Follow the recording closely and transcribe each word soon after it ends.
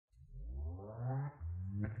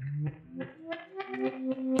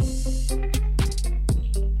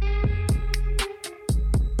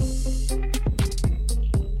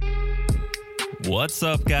What's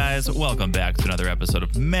up, guys? Welcome back to another episode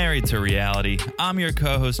of Married to Reality. I'm your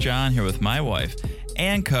co-host, John, here with my wife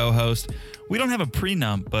and co-host. We don't have a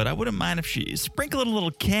prenup, but I wouldn't mind if she sprinkled a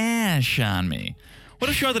little cash on me.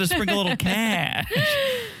 What if she wanted to sprinkle a little cash?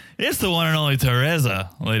 It's the one and only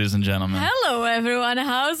Teresa, ladies and gentlemen. Hello, everyone.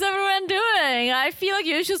 How's everyone doing? I feel like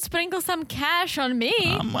you should sprinkle some cash on me.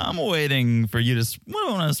 I'm waiting for you to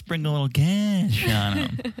want to sprinkle a little cash on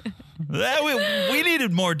him. We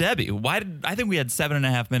needed more Debbie. I think we had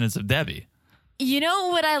 7.5 minutes of Debbie. You know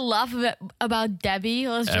what I love about Debbie?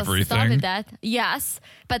 Let's just start with that. Yes,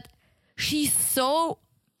 but she's so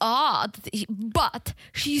odd, but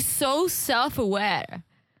she's so self-aware.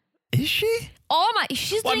 Is she? Oh my,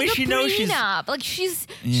 she's doing a prenup. Like she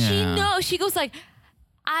knows, she goes like,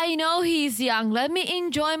 I know he's young. Let me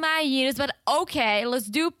enjoy my years, but okay, let's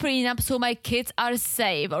do prenup so my kids are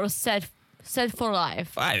safe or set for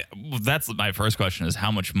life. That's my first question is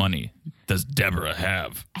how much money does Deborah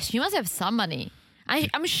have? She must have some money.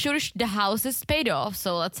 I'm sure the house is paid off.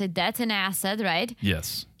 So let's say that's an asset, right?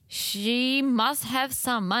 Yes. She must have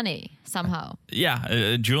some money somehow.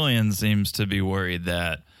 Yeah. Julian seems to be worried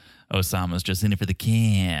that Osama's just in it for the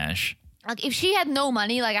cash. Like if she had no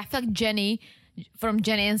money, like I feel like Jenny from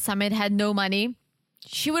Jenny and Summit had no money,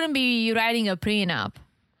 she wouldn't be writing a prenup.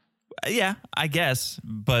 Yeah, I guess.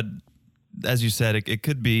 But as you said, it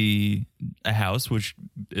could be a house, which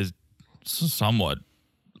is somewhat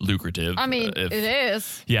lucrative. I mean, it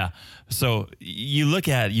is. Yeah. So you look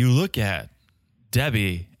at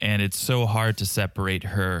Debbie, and it's so hard to separate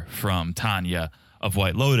her from Tanya of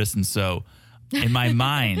White Lotus, and so in my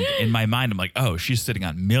mind, I'm like, oh, she's sitting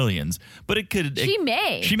on millions, but she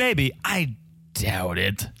may be. I doubt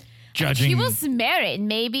it. Judging, she was married.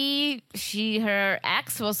 Maybe her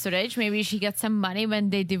ex was rich. Maybe she got some money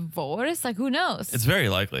when they divorced. Like, who knows? It's very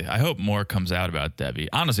likely. I hope more comes out about Debbie.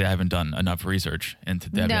 Honestly, I haven't done enough research into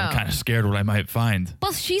Debbie. No. I'm kind of scared what I might find.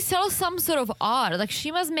 But she sells some sort of art. Like, she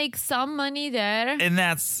must make some money there. And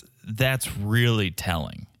that's really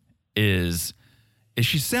telling. Is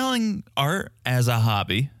she selling art as a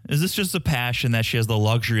hobby? Is this just a passion that she has the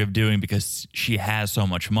luxury of doing because she has so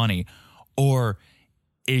much money? Or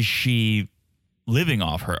is she living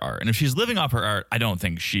off her art? And if she's living off her art, I don't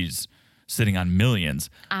think she's sitting on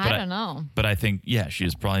millions. I don't know. But I think, yeah,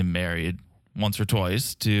 she's probably married once or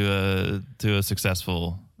twice to a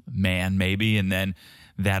successful man, maybe, and then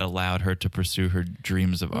that allowed her to pursue her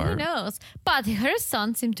dreams of art. Who knows? But her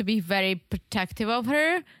son seemed to be very protective of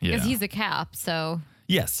her because he's a Cap, so.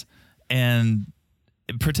 Yes. And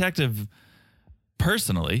protective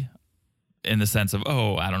personally, in the sense of,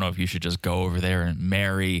 oh, I don't know if you should just go over there and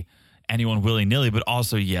marry anyone willy-nilly, but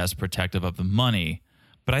also, yes, protective of the money.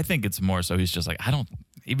 But I think it's more so he's just like,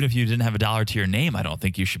 even if you didn't have a dollar to your name, I don't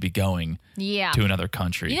think you should be going to another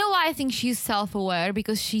country. You know why I think she's self-aware?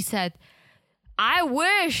 Because she said, I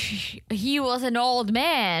wish he was an old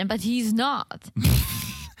man, but he's not.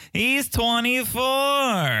 He's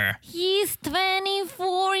 24. He's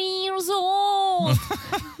 24 years old.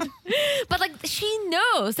 But like she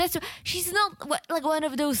knows she's not like one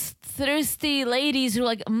of those thirsty ladies who are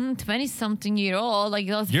like 20-something-year-old. Like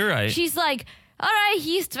you're right. She's like, all right,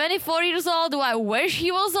 he's 24 years old. Do I wish he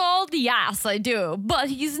was old? Yes, I do. But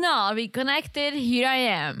he's not. We connected. Here I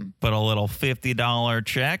am. Put a little $50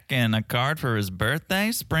 check and a card for his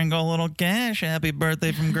birthday. Sprinkle a little cash. Happy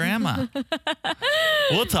birthday from Grandma.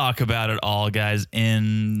 We'll talk about it all, guys,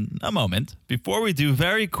 in a moment. Before we do,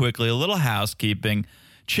 very quickly, a little housekeeping.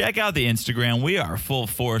 Check out the Instagram. We are full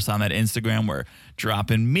force on that Instagram. We're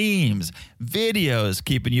dropping memes, videos,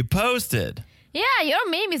 keeping you posted. Yeah, your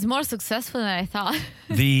meme is more successful than I thought.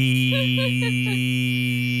 The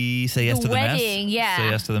Say Yes to the Mess? Yeah. Say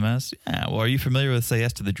Yes to the Mess? Yeah. Well, are you familiar with Say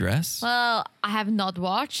Yes to the Dress? Well, I have not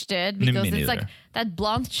watched it because it's like that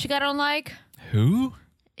blonde she got on like. Who?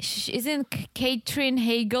 Isn't Katrin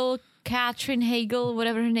Hagel,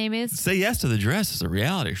 whatever her name is? Say Yes to the Dress is a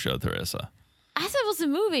reality show, Teresa. I thought it was a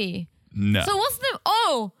movie. No. So what's the...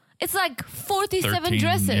 Oh, it's like 47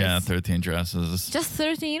 dresses. Yeah, 13 dresses. Just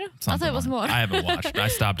 13? I thought it was more. I haven't watched. I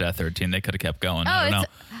stopped at 13. They could have kept going. I don't know.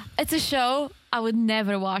 It's a show. I would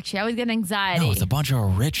never watch it. I would get anxiety. No, it's a bunch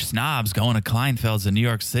of rich snobs going to Kleinfeld's in New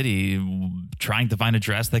York City trying to find a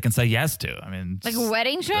dress they can say yes to. I mean... Like a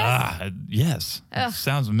wedding dress? Yes.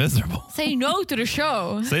 Sounds miserable. Say no to the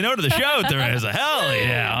show. Say no to the show, Teresa. Hell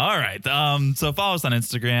yeah. All right. So follow us on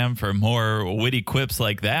Instagram for more witty quips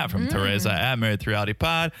like that from Teresa at Married to Reality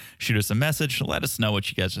Pod. Shoot us a message. Let us know what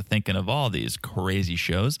you guys are thinking of all these crazy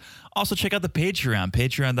shows. Also, check out the Patreon,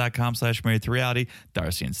 patreon.com/Married to Reality.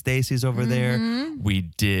 Darcy and Stacy's over there. We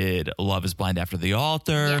did Love is Blind After the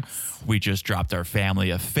Altar. Yes. We just dropped our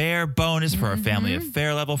family affair bonus for our family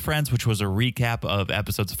affair level friends, which was a recap of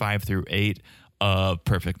episodes 5 through 8 of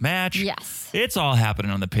Perfect Match. Yes. It's all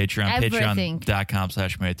happening on the Patreon, Everything.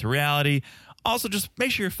 patreon.com/MadeToReality. Also, just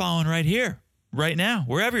make sure you're following right here, right now,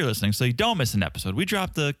 wherever you're listening, so you don't miss an episode. We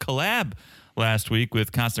dropped a collab last week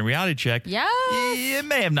with Constant Reality Check. Yes. You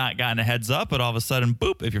may have not gotten a heads up, but all of a sudden,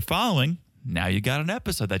 boop, if you're following, now you got an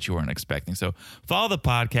episode that you weren't expecting. So follow the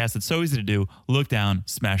podcast. It's so easy to do. Look down,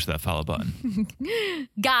 smash that follow button.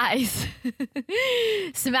 Guys,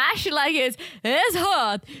 smash it like it's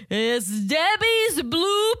hot. It's Debbie's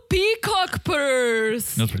blue peacock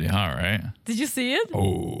purse. That's pretty hot, right? Did you see it?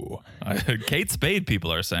 Oh, Kate Spade,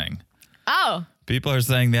 people are saying. Oh. People are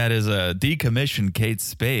saying that is a decommissioned Kate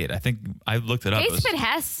Spade. I think I looked it up. Kate Spade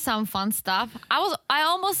has some fun stuff. I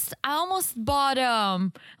almost bought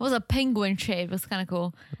it was a penguin shape. It was kind of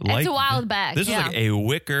cool. It's a wild bag. This was like a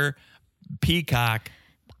wicker peacock.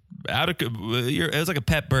 It was like a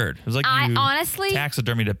pet bird. It was like you honestly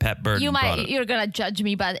taxidermied a pet bird. You're gonna judge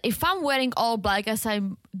me, but if I'm wearing all black as I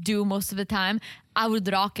do most of the time, I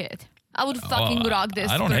would rock it. I would fucking rock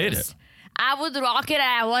this. I don't purse. hate it. I would rock it, and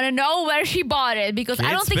I want to know where she bought it because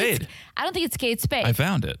I don't think it's Kate Spade. I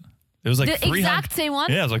found it. It was like the exact same one.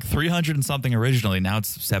 Yeah, it was like 300 and something originally. Now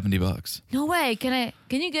it's $70. No way. Can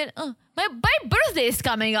you get? My birthday is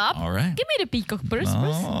coming up. All right. Give me the peacock purse.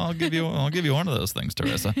 I'll give you one of those things,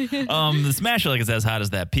 Teresa. The smash it like it's as hot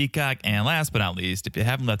as that peacock. And last but not least, if you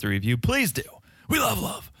haven't left a review, please do. We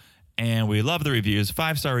love, and we love the reviews.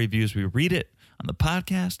 5-star reviews. We read it on the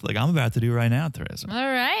podcast, like I'm about to do right now, Teresa.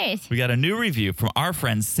 All right. We got a new review from our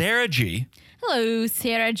friend Sarah G. Hello,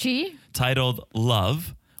 Sarah G. Titled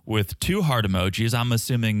 "Love" with 2 heart emojis. I'm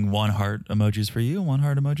assuming 1 heart emojis for you, 1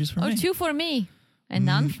 heart emojis for me. Or 2 for me. And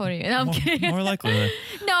none for you. No, I'm kidding. More likely.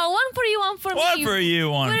 No, 1 for you, 1 for me. 1 for you,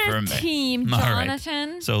 1 We're for a me. team,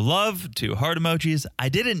 Jonathan. Right. So love, 2 heart emojis. I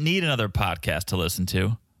didn't need another podcast to listen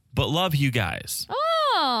to, but love you guys.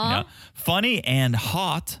 Oh. Yeah. Funny and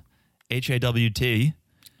hot, HAWT.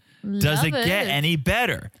 Does it get any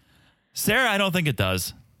better? Sarah, I don't think it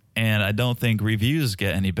does. And I don't think reviews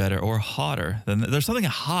get any better or hotter. There's something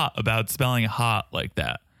hot about spelling hot like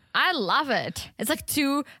that. I love it. It's like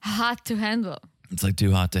too hot to handle. It's like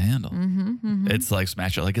too hot to handle. It's like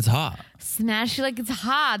smash it like it's hot. Smash it like it's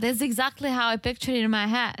hot. That's exactly how I pictured it in my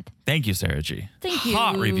head. Thank you, Sarah G. Thank you.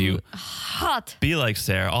 Hot review. Hot. Be like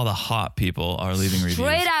Sarah. All the hot people are leaving reviews.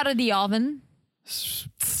 Straight out of the oven.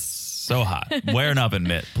 So hot. Wear an oven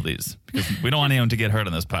mitt, please. Because we don't want anyone to get hurt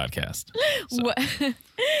on this podcast. So.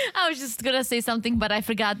 I was just going to say something, but I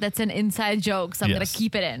forgot that's an inside joke, so I'm going to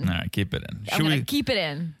keep it in. All right, keep it in. I'm going to keep it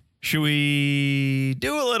in. Should we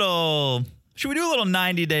do a little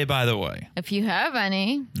 90-day, by the way? If you have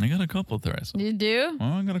any. I got a couple, Teresa. You do?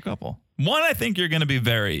 Well, I got a couple. 1 I think you're going to be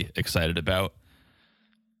very excited about.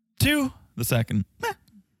 2, the second,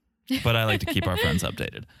 but I like to keep our friends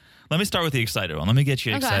updated. Let me start with the excited one. Let me get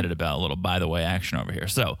you excited about a little by the way action over here.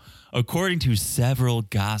 So, according to several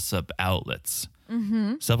gossip outlets,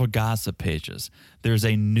 several gossip pages, there's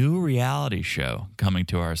a new reality show coming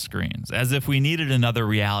to our screens. As if we needed another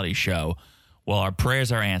reality show, well, our prayers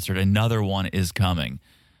are answered. Another one is coming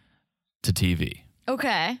to TV.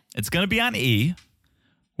 Okay. It's going to be on E,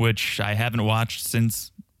 which I haven't watched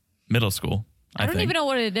since middle school. I don't even know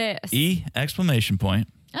what it is. E, exclamation point.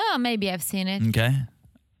 Oh, maybe I've seen it. Okay.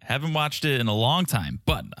 Haven't watched it in a long time,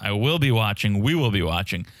 but we will be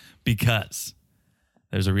watching, because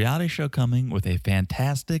there's a reality show coming with a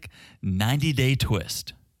fantastic 90-day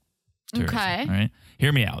twist. Okay. All right.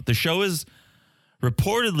 Hear me out. The show is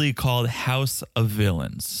reportedly called House of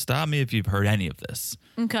Villains. Stop me if you've heard any of this.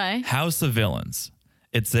 Okay. House of Villains.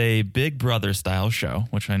 It's a Big Brother style show,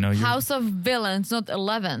 which I know you. House of Villains, not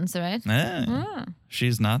 11s, right?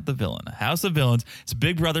 She's not the villain. House of Villains. It's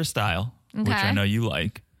Big Brother style, which I know you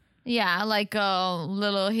like. Yeah, like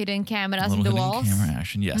little hidden cameras in the walls. Camera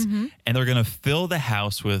action, yes. And they're going to fill the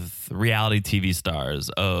house with reality TV stars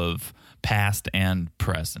of past and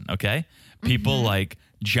present, okay? People like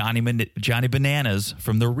Johnny Bananas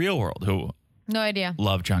from The Real World, who no idea.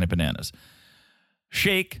 Love Johnny Bananas.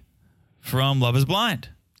 Shake from Love is Blind.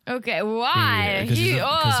 Okay, why? Because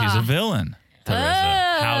he's a villain. Teresa.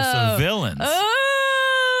 House of Villains.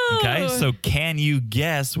 Oh. Okay, so can you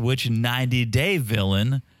guess which 90-day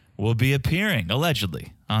villain will be appearing,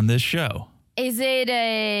 allegedly, on this show? Is it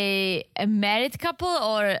a married couple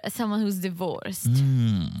or someone who's divorced?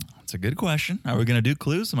 That's a good question. Are we going to do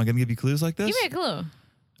clues? Am I going to give you clues like this? Give me a clue.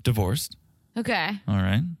 Divorced. Okay. All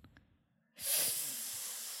right.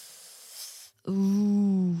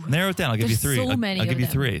 Ooh. Narrow it down. I'll give you 3. So many I'll give you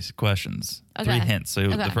them. 3 questions. Okay. 3 hints. So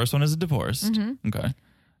the first one is a divorced. Okay.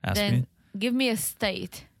 Ask Then me. give me a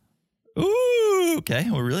state. Ooh. Ooh, okay.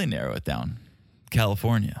 We'll really narrow it down.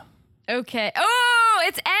 California. Okay. Oh,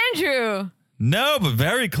 it's Andrew. No, but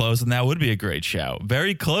very close, and that would be a great shout.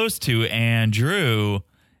 Very close to Andrew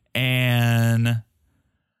and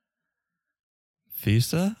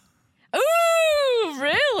Fisa. Ooh,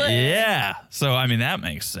 really? Yeah. So, I mean, that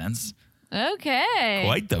makes sense. Okay.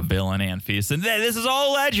 Quite the villain, Anfisa. And this is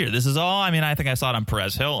all alleged. This is all, I mean, I think I saw it on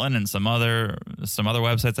Perez Hilton and some other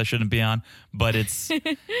websites I shouldn't be on, but it's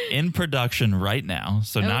in production right now.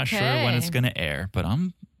 So not sure when it's going to air, but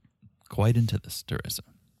I'm quite into this, Teresa.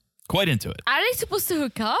 Quite into it. Are they supposed to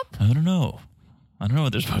hook up? I don't know. I don't know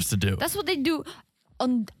what they're supposed to do. That's what they do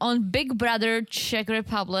on Big Brother Czech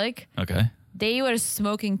Republic. Okay. They were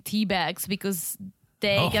smoking tea bags because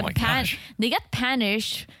they got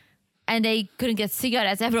punished. And they couldn't get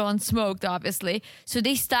cigarettes. Everyone smoked, obviously. So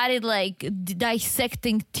they started like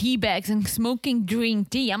dissecting tea bags and smoking green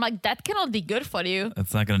tea. I'm like, that cannot be good for you.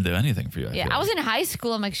 That's not going to do anything for you. I was in high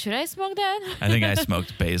school. I'm like, should I smoke that? I think I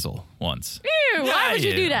smoked basil once. Ew, why would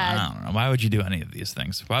you do that? I don't know. Why would you do any of these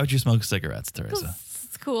things? Why would you smoke cigarettes, Teresa?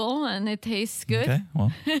 It's cool and it tastes good. Okay,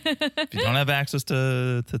 well, if you don't have access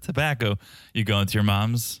to tobacco, you go into your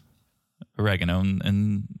mom's oregano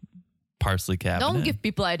and parsley cabinet. Don't give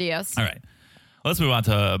people ideas. All right. Let's move on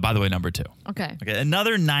to, by the way, number 2. Okay.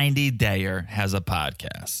 Another 90-dayer has a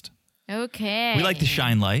podcast. Okay. We like to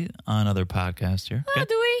shine light on other podcasts here. Oh,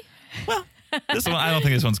 do we? Well, this one, I don't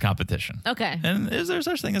think this one's competition. Okay. And is there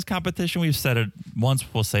such thing as competition? We've said it once,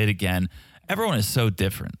 we'll say it again. Everyone is so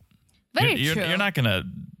different. Very true. You're not going to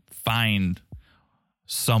find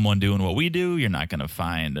someone doing what we do. You're not going to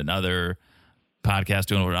find another podcast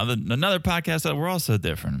doing what another podcast that we're all so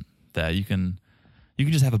different. That you can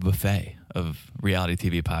just have a buffet of reality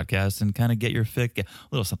TV podcasts and kind of get your fix. A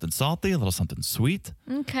little something salty, a little something sweet.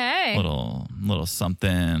 Okay. A little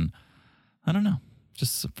something, I don't know,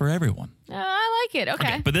 just for everyone. I like it.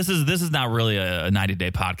 Okay. But this is not really a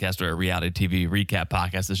 90-day podcast or a reality TV recap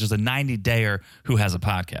podcast. It's just a 90-dayer who has a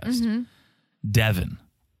podcast. Mm-hmm. Devin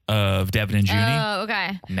of Devin and Junie. Oh,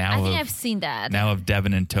 okay. I think I've seen that. Now of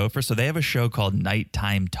Devin and Topher. So they have a show called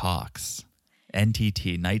Nighttime Talks.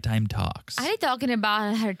 NTT, Nighttime Talks. Are they talking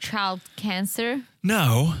about her child cancer?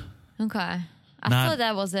 No. Okay. I thought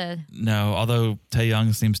that was it. No, although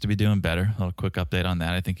Taeyong seems to be doing better. A little quick update on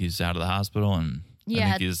that. I think he's out of the hospital and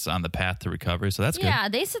I think he's on the path to recovery, so that's good. Yeah,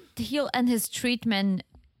 they said he'll end his treatment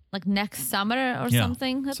like next summer or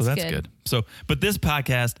something. That's good. So, but this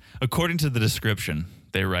podcast, according to the description,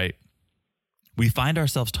 they write, we find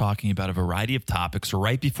ourselves talking about a variety of topics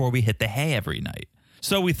right before we hit the hay every night.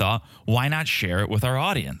 So we thought, why not share it with our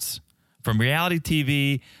audience? From reality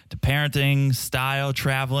TV to parenting, style,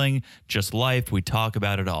 traveling, just life, we talk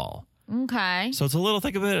about it all. Okay. So it's a little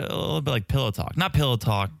bit like Pillow Talk. Not Pillow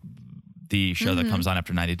Talk, the show that comes on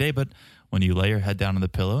after 90 Day, but when you lay your head down on the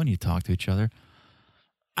pillow and you talk to each other.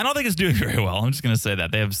 I don't think it's doing very well. I'm just going to say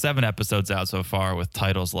that. They have 7 episodes out so far with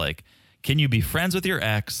titles like, Can You Be Friends With Your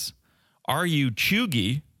Ex? Are You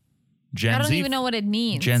Chuggy? I don't even know what it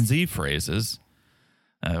means. Gen Z phrases.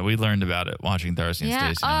 We learned about it watching Darcy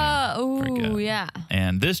and Stacey. Oh, yeah.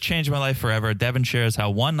 And This Changed My Life Forever. Devin shares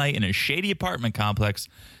how one night in a shady apartment complex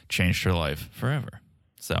changed her life forever.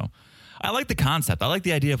 So I like the concept. I like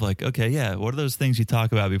the idea of like, okay, yeah, what are those things you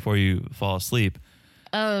talk about before you fall asleep?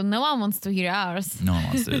 No one wants to hear ours. No one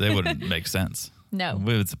wants to. They wouldn't make sense. No.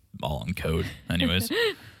 It's all in code anyways.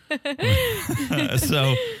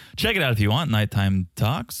 So check it out if you want. Nighttime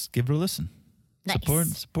Talks. Give it a listen.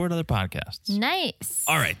 Nice. Support other podcasts. Nice.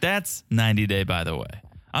 All right, that's 90 Day, by the way.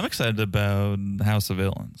 I'm excited about House of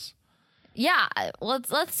Villains. Yeah,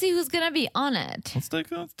 let's see who's gonna be on it. Let's take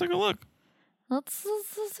a look. Let's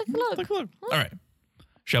take a look. All right.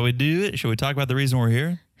 Shall we do it? Shall we talk about the reason we're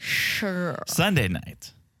here? Sure. Sunday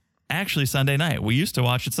night. Actually, Sunday night. We used to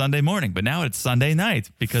watch it Sunday morning, but now it's Sunday night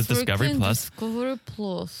because Discovery Plus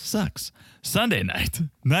sucks. Sunday night,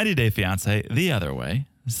 90 Day Fiancé, The Other Way,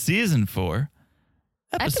 Season 4,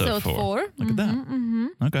 Episode 4. Look at that. Mm-hmm.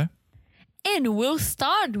 Okay. And we'll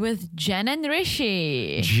start with Jen and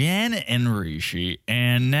Rishi. Jen and Rishi.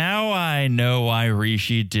 And now I know why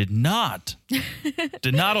Rishi did not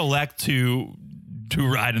elect to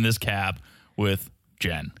ride in this cab with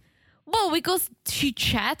Jen. Well, because she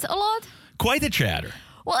chats a lot. Quite the chatter.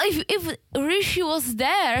 Well, if Rishi was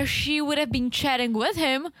there, she would have been chatting with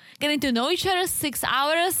him, getting to know each other 6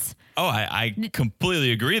 hours. Oh, I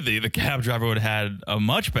completely agree. The cab driver would have had a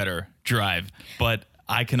much better drive. But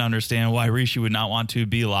I can understand why Rishi would not want to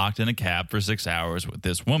be locked in a cab for 6 hours with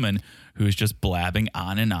this woman who's just blabbing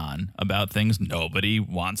on and on about things nobody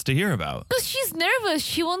wants to hear about. Because she's nervous.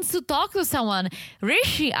 She wants to talk to someone.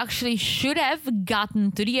 Rishi actually should have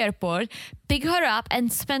gotten to the airport, pick her up,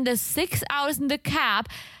 and spend the 6 hours in the cab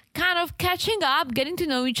kind of catching up, getting to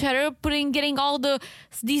know each other, getting all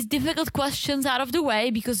these difficult questions out of the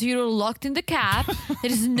way because you're locked in the cab.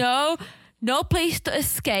 There's no place to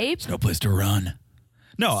escape. There's no place to run.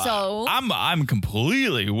 No, so, I'm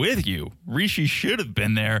completely with you. Rishi should have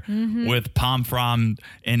been there with Pom From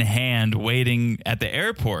in hand waiting at the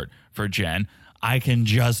airport for Jen. I can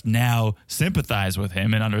just now sympathize with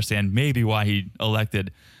him and understand maybe why he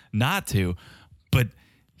elected not to. But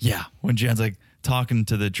yeah, when Jen's like talking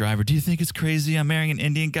to the driver, do you think it's crazy I'm marrying an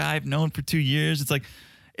Indian guy I've known for 2 years? It's like,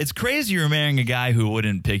 it's crazy you're marrying a guy who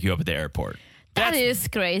wouldn't pick you up at the airport. That is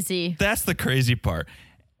crazy. That's the crazy part.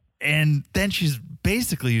 And then she's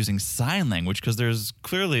basically using sign language because there's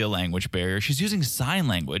clearly a language barrier. She's using sign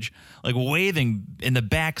language, like waving in the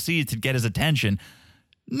back seat to get his attention.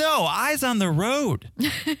 No, eyes on the road.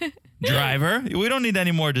 Driver, we don't need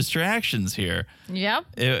any more distractions here. Yep.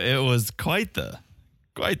 It was quite the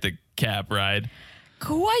cab ride.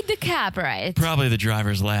 Quite the cab ride. Probably the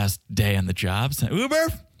driver's last day on the job. So, Uber,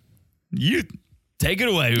 you take it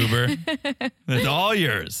away, Uber. It's all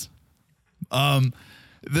yours.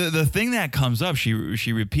 The thing that comes up, she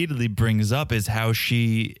repeatedly brings up, is how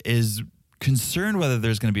she is concerned whether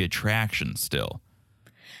there's going to be attraction still.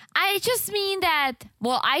 I just mean that,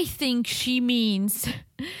 I think she means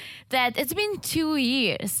that it's been 2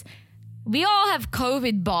 years. We all have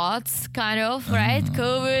COVID bots, kind of, right?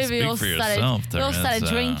 COVID, we all started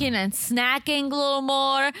drinking and snacking a little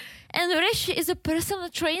more. And Rishi is a personal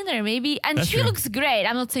trainer, maybe. And she looks great.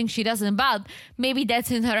 I'm not saying she doesn't, but maybe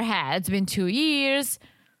that's in her head. It's been 2 years.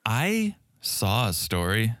 I saw a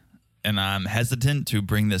story, and I'm hesitant to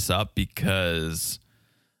bring this up because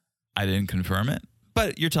I didn't confirm it.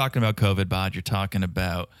 But you're talking about COVID bot. You're talking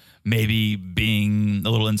about maybe being a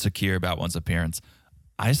little insecure about one's appearance.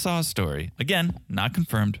 I saw a story, again, not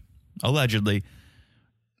confirmed, allegedly.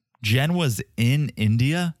 Jen was in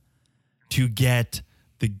India to get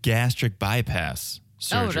the gastric bypass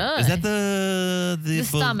surgery. Oh, really? Is that the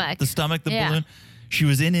stomach? The stomach, the balloon? She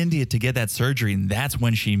was in India to get that surgery, and that's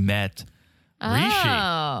when she met Rishi.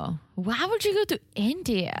 Oh, why would you go to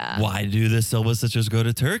India? Why do the Silva sisters go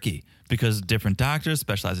to Turkey? Because different doctors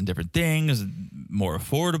specialize in different things, more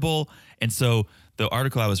affordable. And so the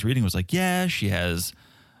article I was reading was like, yeah, she has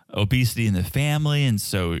obesity in the family, and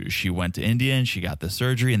so she went to India and she got the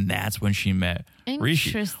surgery, and that's when she met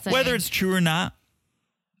Rishi. Whether it's true or not,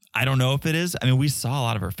 I don't know if it is. I mean, we saw a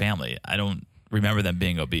lot of her family. I don't remember them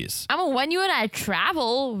being obese. I mean, when you and I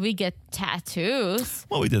travel, we get tattoos.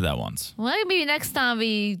 Well, we did that once. Well, maybe next time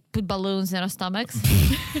we put balloons in our stomachs.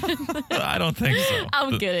 I don't think so.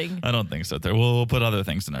 I'm kidding. I don't think so. We'll put other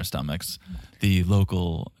things in our stomachs. The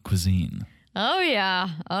local cuisine. Oh, yeah.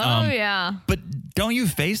 Yeah. But don't you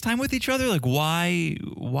FaceTime with each other? Like, why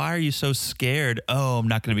are you so scared? Oh, I'm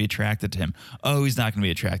not going to be attracted to him. Oh, he's not going to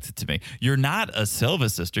be attracted to me. You're not a Silva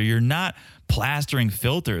sister. You're not plastering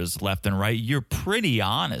filters left and right. You're pretty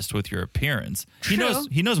honest with your appearance. True.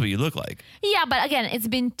 He knows what you look like. Yeah, but again, it's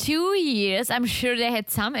been 2 years. I'm sure they had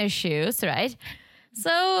some issues, right?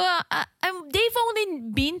 So they've only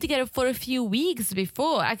been together for a few weeks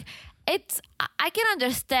before. I can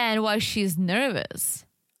understand why she's nervous.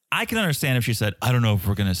 I can understand if she said, I don't know if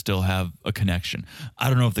we're going to still have a connection. I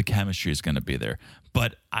don't know if the chemistry is going to be there.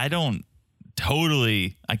 But I can't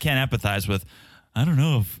empathize with, I don't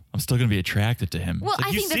know if I'm still going to be attracted to him. Well,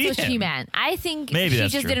 I think that's what she meant. I think maybe she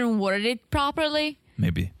just didn't word it properly.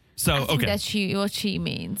 Maybe. So, I think that's what she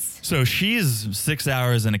means. So she's 6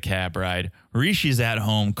 hours in a cab ride. Rishi's at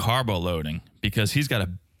home carbo loading because he's got a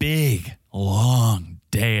big, long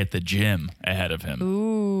day at the gym ahead of him.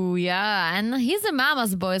 Ooh, yeah. And he's a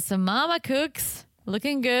mama's boy, so mama cooks.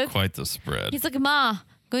 Looking good. Quite the spread. He's like, Ma,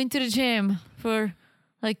 going to the gym for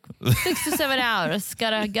like 6 to 7 hours.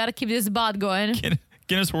 Gotta keep this bod going.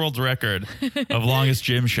 Guinness World Record of longest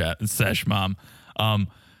gym sesh, Mom.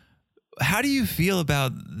 How do you feel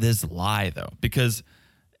about this lie, though? Because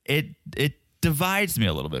it divides me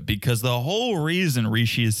a little bit, because the whole reason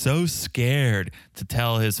Rishi is so scared to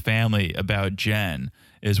tell his family about Jen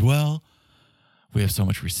is, well, we have so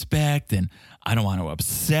much respect and I don't want to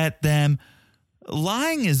upset them.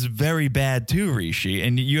 Lying is very bad too, Rishi,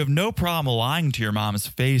 and you have no problem lying to your mom's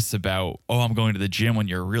face about, oh, I'm going to the gym, when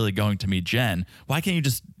you're really going to meet Jen. Why can't you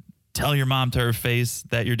just tell your mom to her face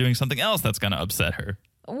that you're doing something else that's going to upset her?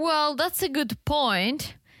 Well, that's a good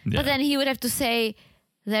point. Yeah. But then he would have to say,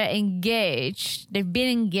 they're engaged, they've been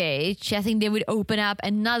engaged, I think they would open up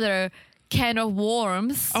another can of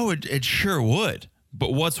worms. Oh, it sure would.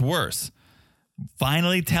 But what's worse?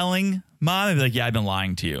 Finally telling mom and be like, yeah, I've been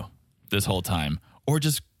lying to you this whole time. Or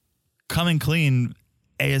just coming clean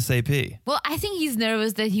ASAP. Well, I think he's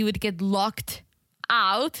nervous that he would get locked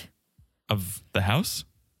out. Of the house?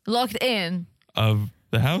 Locked in. Of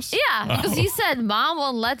the house? Yeah, because he said, Mom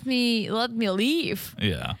won't let me leave.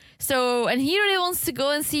 Yeah. So, and he really wants to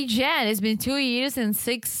go and see Jen. It's been 2 years and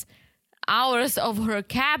 6 hours of her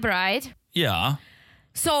cab ride. Yeah.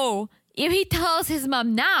 So, if he tells his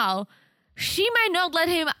mom now, she might not let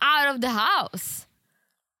him out of the house.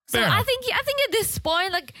 So Fair I enough. think at this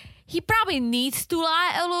point, like, he probably needs to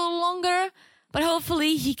lie a little longer, but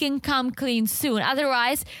hopefully he can come clean soon.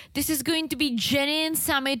 Otherwise, this is going to be Jenny and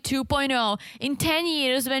Summit 2.0. In 10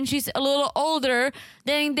 years, when she's a little older,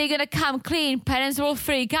 then they're gonna come clean. Parents will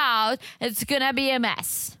freak out. It's gonna be a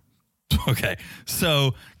mess. Okay.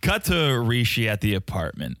 So cut to Rishi at the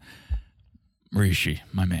apartment. Rishi,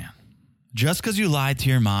 my man. Just because you lied to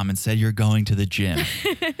your mom and said you're going to the gym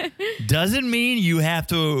doesn't mean you have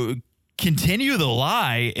to continue the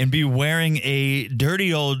lie and be wearing a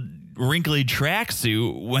dirty old wrinkly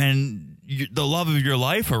tracksuit when the love of your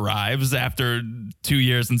life arrives after 2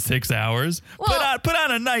 years and 6 hours. Well, put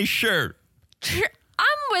on a nice shirt. I'm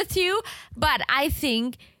with you, but I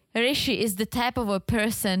think Rishi is the type of a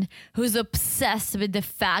person who's obsessed with the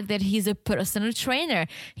fact that he's a personal trainer.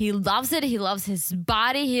 He loves it. He loves his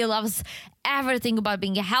body. He loves everything about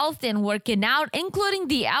being healthy and working out, including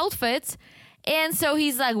the outfits. And so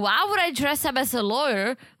he's like, why would I dress up as a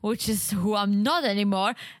lawyer, which is who I'm not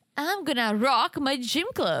anymore? I'm going to rock my gym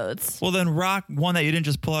clothes. Well, then rock one that you didn't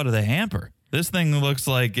just pull out of the hamper. This thing looks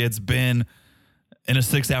like it's been in a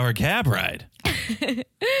 6-hour cab ride.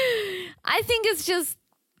 I think it's just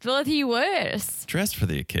what he wears. Dress for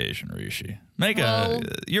the occasion, Rishi.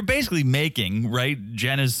 You're basically making, right?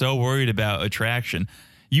 Jen is so worried about attraction.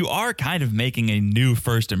 You are kind of making a new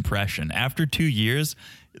first impression. After 2 years,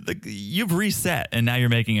 you've reset, and now you're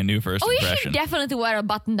making a new first impression. You should definitely wear a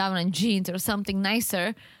button down and jeans or something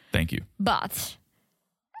nicer. Thank you. But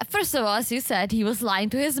first of all, as you said, he was lying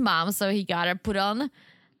to his mom, so he got to put on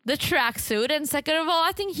the tracksuit. And second of all,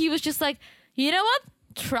 I think he was just like, you know what?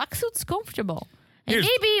 Tracksuit's comfortable. And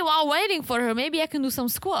maybe while waiting for her, maybe I can do some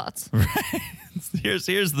squats. Right. Here's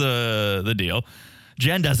the deal.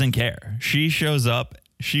 Jen doesn't care. She shows up,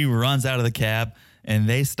 she runs out of the cab, and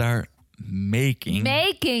they start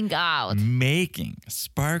making out.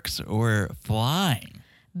 Sparks were flying.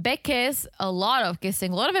 Big kiss, a lot of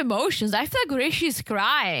kissing, a lot of emotions. I feel like Rishi's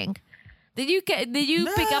crying. Did you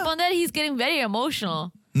pick up on that? He's getting very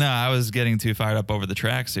emotional. No, I was getting too fired up over the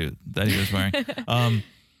tracksuit that he was wearing.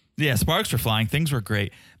 Yeah, sparks were flying. Things were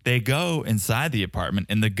great. They go inside the apartment,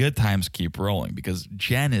 and the good times keep rolling because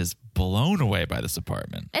Jen is blown away by this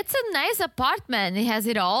apartment. It's a nice apartment. It has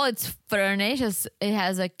it all. It's furnished. It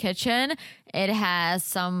has a kitchen. It has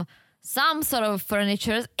some sort of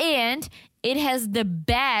furniture, and it has the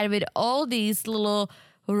bed with all these little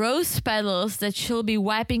rose petals that she'll be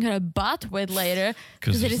wiping her butt with later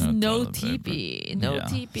because there is no teepee.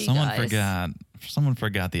 Teepee, guys. Someone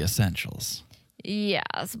forgot the essentials.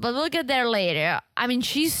 Yes, but we'll get there later. I mean,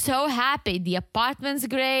 she's so happy. The apartment's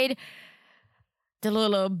great. The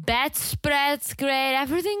little bedspread's great.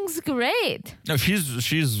 Everything's great. No, she's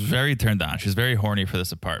very turned on. She's very horny for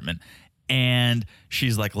this apartment. And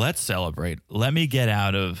she's like, let's celebrate. Let me get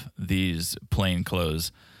out of these plain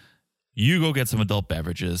clothes. You go get some adult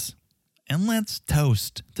beverages. And let's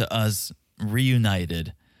toast to us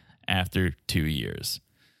reunited after 2 years.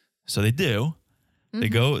 So they do.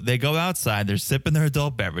 Mm-hmm. They go outside. They're sipping their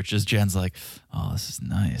adult beverages. Jen's like, oh, this is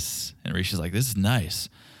nice. And Rishi's like, this is nice,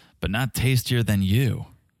 but not tastier than you.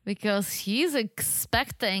 Because he's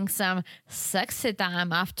expecting some sexy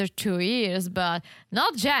time after 2 years, but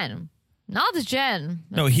not Jen. Not Jen.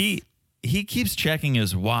 No, he keeps checking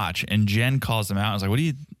his watch, and Jen calls him out. I was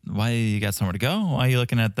like, why you got somewhere to go? Why are you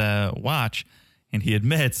looking at the watch? And he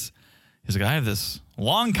admits, he's like, I have this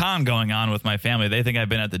long con going on with my family. They think I've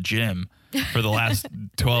been at the gym for the last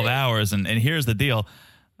 12 hours. And here's the deal.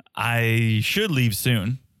 I should leave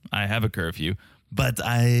soon. I have a curfew, but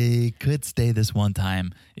I could stay this one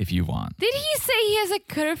time if you want. Did he say he has a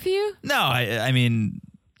curfew? No, I mean,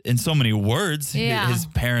 in so many words, his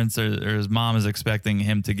parents or his mom is expecting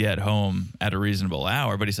him to get home at a reasonable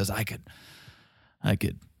hour, but he says, I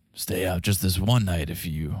could stay out just this one night if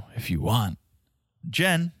you want.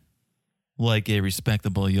 Jen, like a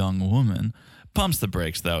respectable young woman, pumps the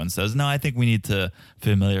brakes, though, and says, no, I think we need to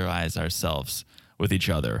familiarize ourselves with each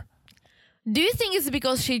other. Do you think it's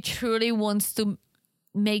because she truly wants to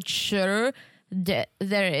make sure that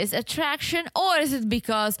there is attraction, or is it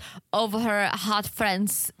because of her hot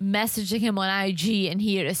friends messaging him on IG and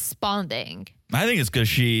he responding? I think it's because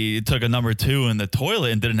she took a number 2 in the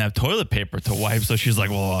toilet and didn't have toilet paper to wipe. So she's like,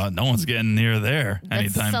 well, no one's getting near there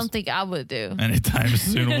That's something I would do. Anytime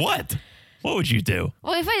soon. What? What would you do?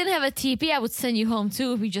 Well, if I didn't have a TP, I would send you home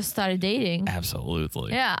too if we just started dating.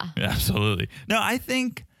 Absolutely. Yeah. Absolutely. No, I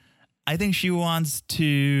think she wants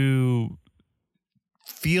to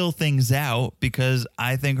feel things out because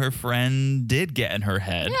I think her friend did get in her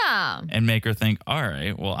head. Yeah. And make her think, all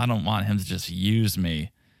right, well, I don't want him to just use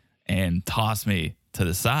me and toss me to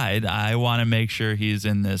the side. I want to make sure he's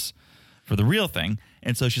in this for the real thing.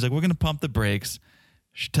 And so she's like, we're going to pump the brakes.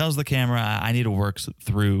 She tells the camera, I need to work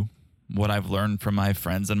through what I've learned from my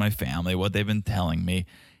friends and my family, what they've been telling me.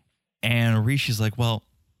 And Rishi's like, well,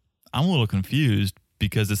 I'm a little confused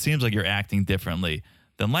because it seems like you're acting differently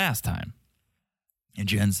than last time. And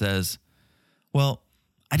Jen says, well,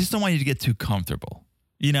 I just don't want you to get too comfortable.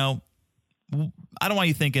 You know, I don't want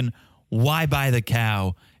you thinking, why buy the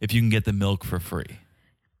cow if you can get the milk for free?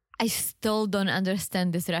 I still don't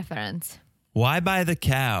understand this reference. Why buy the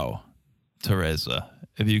cow, Teresa,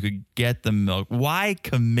 if you could get the milk? Why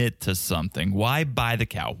commit to something? Why buy the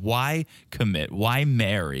cow? Why commit? Why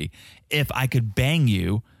marry if I could bang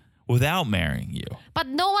you without marrying you? But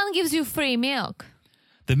no one gives you free milk.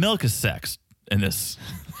 The milk is sex in this,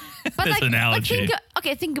 this analogy.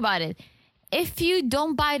 Think about it. If you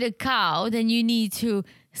don't buy the cow, then you need to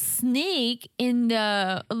sneak in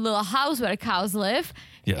the little house where cows live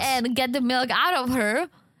and get the milk out of her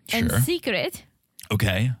in secret.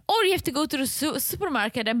 Okay. Or you have to go to the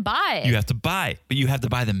supermarket and buy it. You have to buy, but you have to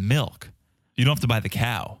buy the milk. You don't have to buy the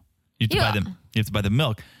cow. You have to buy the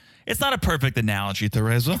milk. It's not a perfect analogy,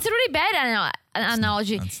 Teresa. It's a really bad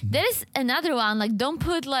analogy. There is another one. Like, don't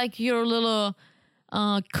put like your little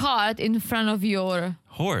cart in front of your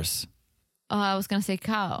horse. I was gonna say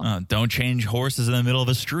cow. Don't change horses in the middle of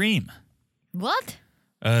a stream. What?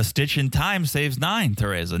 A stitch in time saves 9,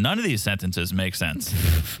 Teresa. None of these sentences make sense.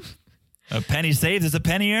 A penny saved is a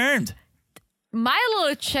penny earned. My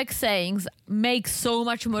little Czech sayings make so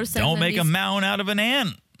much more sense. Don't make a mountain out of an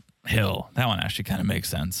ant hill. That one actually kind of makes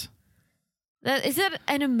sense. Is that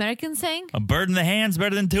an American saying? A bird in the hand's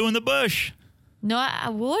better than 2 in the bush. No,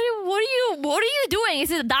 what are you doing?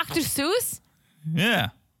 Is it Dr. Seuss? Yeah.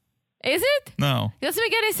 Is it? No. It doesn't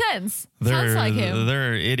make any sense. Sounds like him.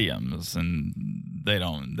 They're idioms, and they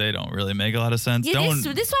don't really make a lot of sense. Yeah, this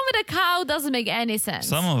one with a cow doesn't make any sense.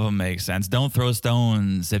 Some of them make sense. Don't throw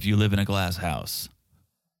stones if you live in a glass house.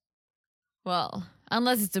 Well,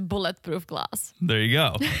 unless it's a bulletproof glass. There you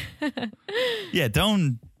go. Yeah,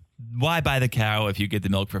 why buy the cow if you get the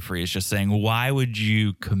milk for free? It's just saying, why would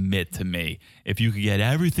you commit to me if you could get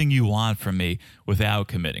everything you want from me without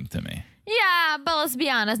committing to me? Yeah, but let's be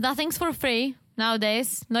honest. Nothing's for free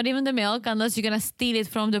nowadays. Not even the milk, unless you're going to steal it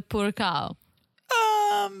from the poor cow.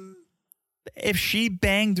 If she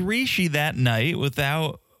banged Rishi that night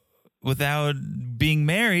without being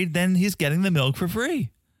married, then he's getting the milk for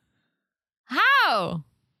free. How?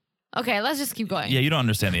 Okay, let's just keep going. Yeah, you don't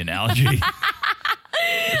understand the analogy.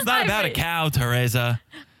 It's not about a cow, Teresa.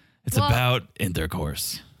 It's about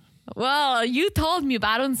intercourse. Well, you told me, but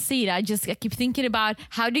I don't see it. I keep thinking about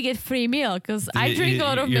how to get free milk because I drink a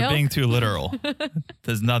lot of milk. You're being too literal.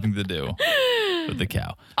 There's nothing to do with the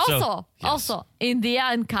cow. Also, India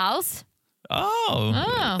and cows.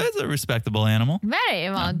 Oh, that's a respectable animal. Very.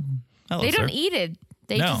 They don't eat it.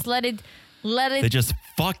 They just let it. They just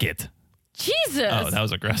fuck it. Jesus. Oh, that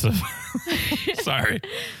was aggressive. Sorry.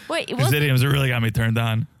 Wait, these idioms really got me turned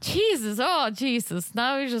on. Jesus. Oh, Jesus.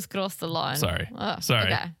 Now we just crossed the line. Sorry.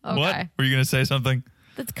 Okay. What? Were you going to say something?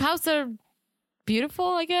 That cows are beautiful,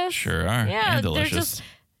 I guess. Sure are. Yeah, and delicious.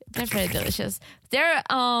 They're very delicious. They're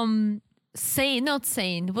not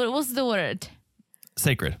sane. What was the word?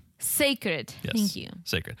 Sacred. Sacred. Yes. Thank you.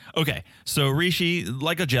 Sacred. Okay. So Rishi,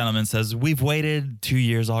 like a gentleman, says, we've waited 2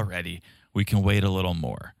 years already. We can wait a little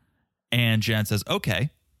more. And Jen says, okay,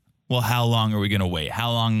 well, how long are we going to wait?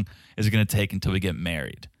 How long is it going to take until we get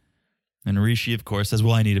married? And Rishi, of course, says,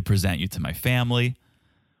 well, I need to present you to my family.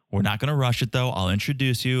 We're not going to rush it, though. I'll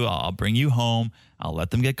introduce you. I'll bring you home. I'll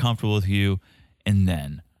let them get comfortable with you. And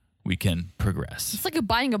then we can progress. It's like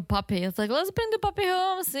buying a puppy. It's like, let's bring the puppy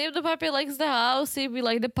home, see if the puppy likes the house, see if we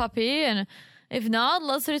like the puppy. And if not,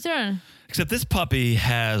 let's return. Except this puppy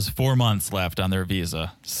has 4 months left on their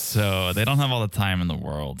visa. So they don't have all the time in the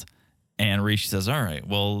world. And Rishi says, all right,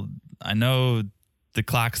 well, I know the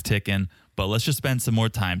clock's ticking, but let's just spend some more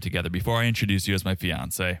time together before I introduce you as my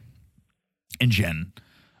fiance. And Jen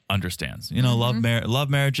understands. You know, love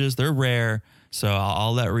marriages, they're rare. So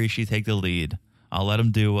I'll let Rishi take the lead. I'll let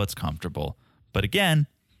him do what's comfortable. But again,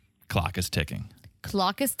 clock is ticking.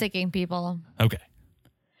 Clock is ticking, people. Okay.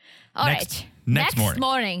 All right. Next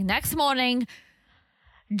morning,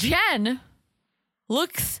 Jen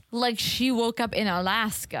looks like she woke up in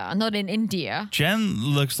Alaska, not in India. Jen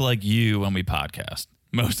looks like you when we podcast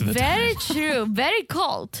most of the time. Very true. Very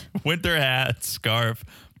cold. Winter hat, scarf,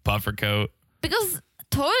 puffer coat. Because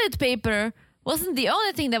toilet paper wasn't the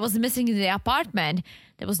only thing that was missing in the apartment.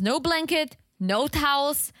 There was no blanket, no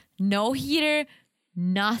towels, no heater,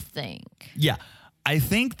 nothing. Yeah. I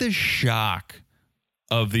think the shock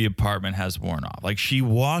of the apartment has worn off. Like, she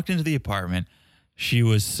walked into the apartment. She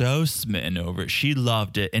was so smitten over it. She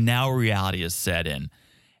loved it. And now reality is set in.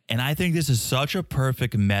 And I think this is such a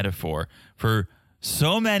perfect metaphor for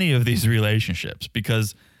so many of these relationships,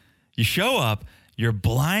 because you show up, you're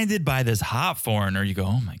blinded by this hot foreigner. You go,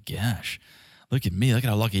 oh my gosh, look at me. Look at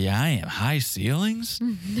how lucky I am. High ceilings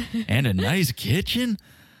and a nice kitchen.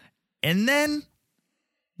 And then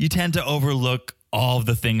you tend to overlook all of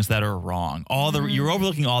the things that are wrong. You're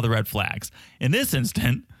overlooking all the red flags. In this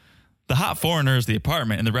instant, the hot foreigner is the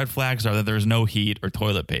apartment, and the red flags are that there's no heat or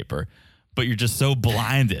toilet paper. But you're just so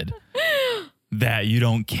blinded that you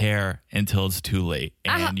don't care until it's too late,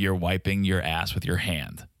 and you're wiping your ass with your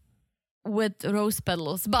hand. With rose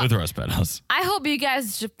petals. But with rose petals. I hope you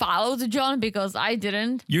guys followed John, because I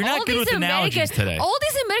didn't. You're not good with analogies today. All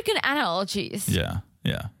these American analogies. Yeah.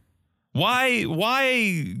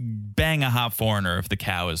 Why bang a hot foreigner if the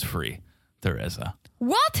cow is free, Teresa?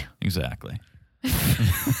 What? Exactly.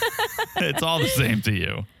 It's all the same to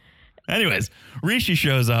you. Anyways, Rishi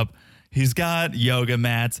shows up. He's got yoga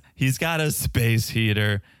mats. He's got a space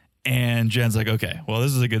heater. And Jen's like, okay, well,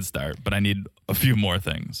 this is a good start, but I need a few more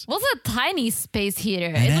things. What's a tiny space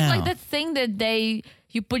heater? It looks like that thing that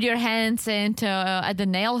you put your hands into at the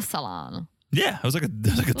nail salon. Yeah, it was like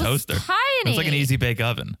a toaster. Tiny. It was like an easy bake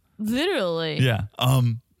oven. Literally. Yeah.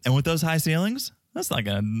 And with those high ceilings, that's not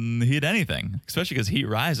going to heat anything, especially because heat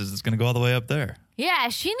rises. It's going to go all the way up there. Yeah,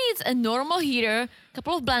 she needs a normal heater, a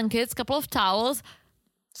couple of blankets, a couple of towels,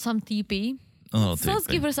 some teepee. A little so let's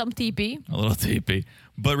give her some teepee. A little teepee.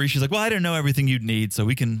 But Rishi's like, well, I didn't know everything you'd need, so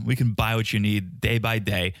we can buy what you need day by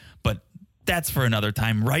day. But that's for another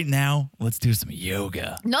time. Right now, let's do some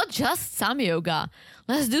yoga. Not just some yoga.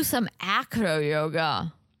 Let's do some acro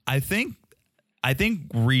yoga. I think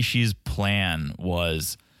Rishi's plan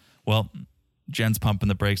was, well, Jen's pumping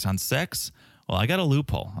the brakes on sex. Well, I got a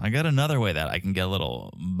loophole. I got another way that I can get a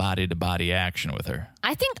little body-to-body action with her.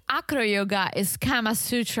 I think acro yoga is Kama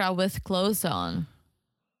Sutra with clothes on.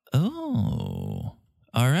 Oh,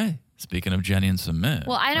 all right. Speaking of Jenny and Sumit.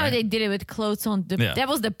 Well, I know they did it with clothes on. That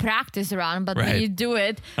was the practice run, but when you do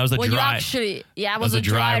it, that was a dry. It was a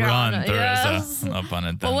dry run. Yes. No pun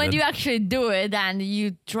intended. But when you actually do it, then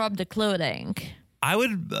you drop the clothing. I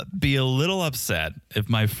would be a little upset if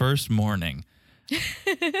my first morning,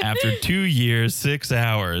 after 2 years, 6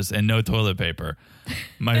 hours, and no toilet paper,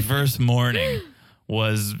 my first morning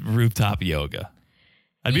was rooftop yoga.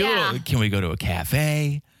 I'd be a little, can we go to a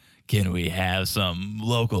cafe? Can we have some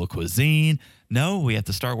local cuisine? No, we have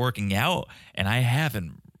to start working out, and I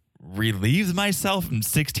haven't relieved myself in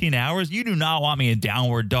 16 hours. You do not want me in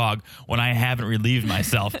downward dog when I haven't relieved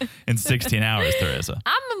myself in 16 hours, Teresa.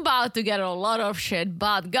 I'm about to get a lot of shit,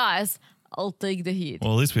 but guys, I'll take the heat.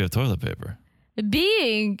 Well, at least we have toilet paper.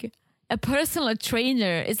 Being a personal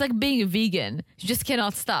trainer is like being a vegan. You just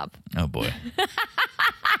cannot stop. Oh boy.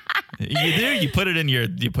 You do. You put it in your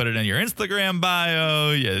Instagram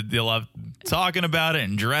bio. You love talking about it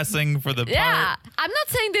and dressing for the part. I'm not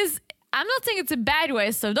saying it's a bad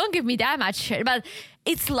way, so don't give me that much shit. But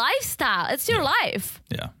it's lifestyle. It's your life.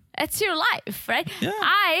 Yeah. It's your life, right? Yeah.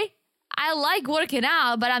 I like working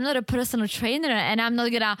out, but I'm not a personal trainer, and I'm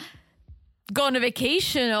not gonna go on a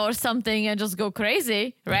vacation or something and just go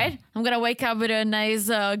crazy, right? I'm gonna wake up with a nice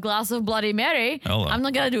glass of Bloody Mary. Hello. I'm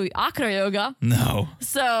not gonna do acro yoga. No.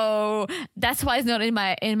 So that's why it's not in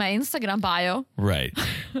my Instagram bio. Right.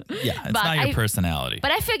 Yeah, it's not your personality.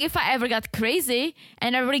 But I feel like if I ever got crazy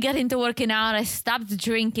and I really got into working out, I stopped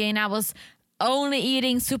drinking, I was only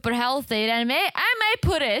eating super healthy, then I may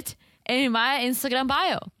put it in my Instagram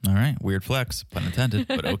bio. All right. Weird flex, pun intended,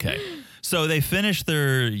 but okay. So they finish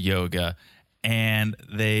their yoga and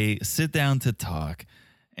they sit down to talk.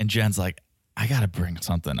 And Jen's like, I got to bring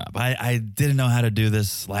something up. I didn't know how to do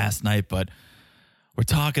this last night, but we're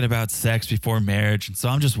talking about sex before marriage. And so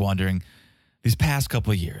I'm just wondering, these past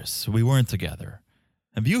couple of years, we weren't together.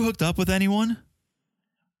 Have you hooked up with anyone?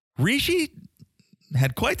 Rishi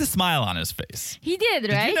had quite the smile on his face. He did,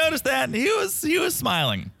 right? Did you notice that? He was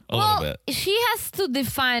smiling a little bit. She has to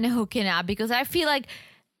define hooking up, because I feel like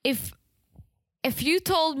if you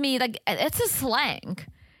told me, like, it's a slang.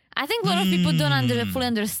 I think a lot of people don't fully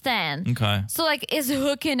understand. Okay. So, like, is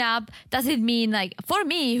hooking up, does it mean, like, for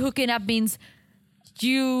me, hooking up means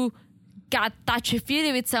you got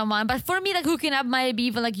touchy-feely with someone. But for me, like, hooking up might be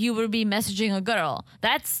even like you will be messaging a girl.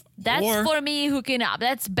 That's or, for me, hooking up.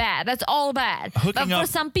 That's bad. That's all bad. But for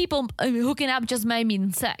some people, hooking up just might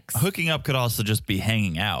mean sex. Hooking up could also just be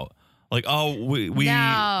hanging out. Like,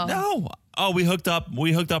 no. Oh, we hooked up.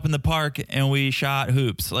 We hooked up in the park and we shot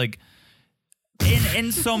hoops. Like,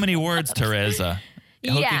 in so many words, Teresa.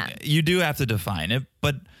 You do have to define it,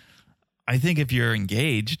 but I think if you're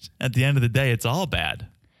engaged, at the end of the day, it's all bad.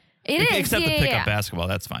 Except the pickup basketball,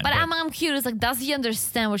 that's fine. But I'm curious, like, does he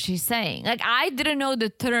understand what she's saying? Like, I didn't know the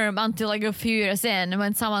term until like a few years in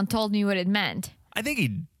when someone told me what it meant. I think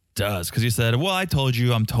he does, because he said, well, I told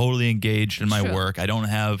you I'm totally engaged in my work. I don't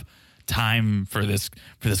have time for this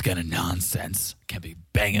kind of nonsense. Can't be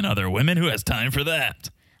banging other women. Who has time for that?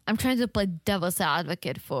 I'm trying to play devil's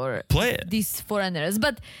advocate for these foreigners,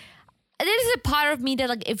 but there is a part of me that,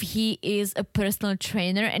 like, if he is a personal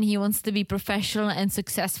trainer and he wants to be professional and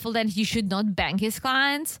successful, then he should not bang his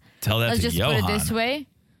clients. Tell that Let's to just Johan. put it this way.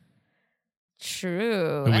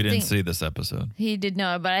 True. Who we didn't see this episode. He did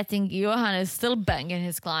not, but I think Johan is still banging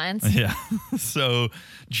his clients. Yeah. So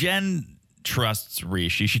Jen trusts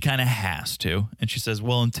Rishi. She kind of has to. And she says,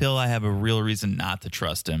 well, until I have a real reason not to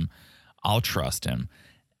trust him, I'll trust him.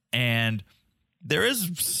 And there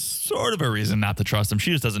is sort of a reason not to trust him.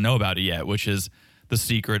 She just doesn't know about it yet, which is the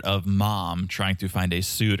secret of mom trying to find a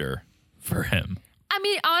suitor for him. I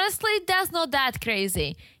mean, honestly, that's not that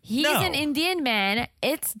crazy. He's an Indian man.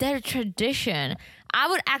 It's their tradition. I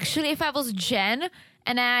would actually, if I was Jen,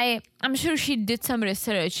 and I'm sure she did some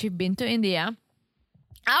research, she'd been to India,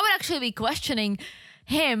 I would actually be questioning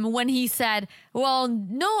him when he said, well,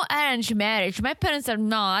 no arranged marriage. My parents are,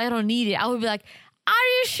 no, I don't need it. I would be like, are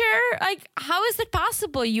you sure? Like, how is it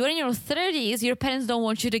possible? You're in your 30s. Your parents don't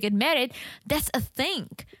want you to get married. That's a thing.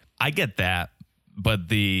 I get that. But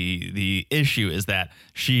the issue is that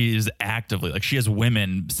she's actively, like, she has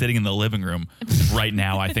women sitting in the living room right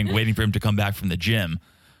now, I think, waiting for him to come back from the gym.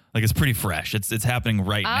 Like, it's pretty fresh. It's happening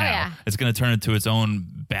right now. Yeah. It's going to turn into its own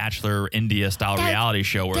Bachelor India style reality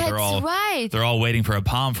show where they're all waiting for a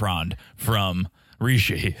palm frond from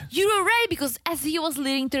Rishi. You were right, because as he was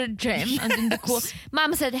leading to the gym and in the cool,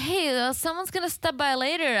 mom said, hey, someone's going to stop by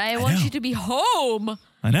later. I want you to be home.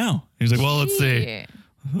 I know. He's like, well, let's see.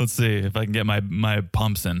 Let's see if I can get my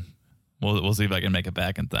pumps in. We'll see if I can make it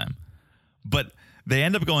back in time. But they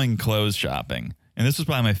end up going clothes shopping. And this was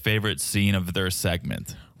probably my favorite scene of their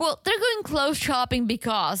segment. Well, they're going clothes shopping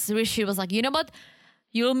because Rishi was like, you know what?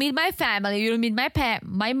 You'll meet my family. You'll meet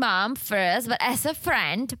my mom first, but as a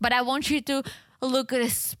friend. But I want you to look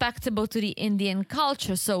respectable to the Indian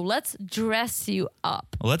culture. So let's dress you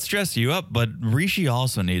up. Let's dress you up. But Rishi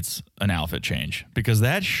also needs an outfit change, because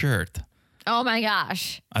that shirt... Oh my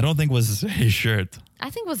gosh. I don't think was his shirt. I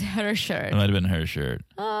think it was her shirt. It might have been her shirt.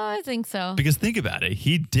 Oh, I think so. Because think about it.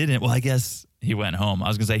 He didn't. Well, I guess he went home. I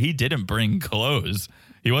was going to say he didn't bring clothes.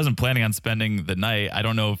 He wasn't planning on spending the night. I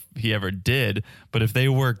don't know if he ever did. But if they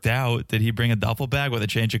worked out, did he bring a duffel bag with a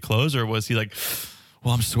change of clothes? Or was he like,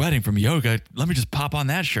 well, I'm sweating from yoga. Let me just pop on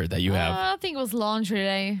that shirt that you have. I think it was laundry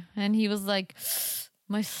day. And he was like,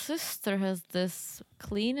 my sister has this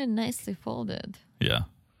clean and nicely folded. Yeah.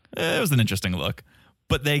 It was an interesting look.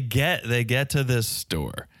 But they get to this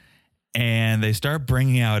store and they start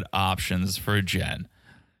bringing out options for Jen.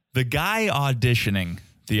 The guy auditioning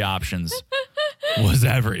the options was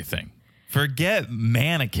everything. Forget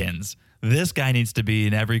mannequins. This guy needs to be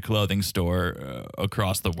in every clothing store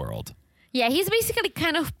across the world. Yeah, he's basically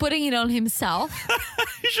kind of putting it on himself.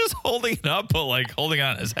 He's just holding it up, but like holding it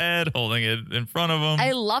on his head, holding it in front of him.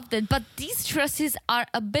 I loved it, but these dresses are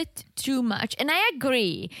a bit too much. And I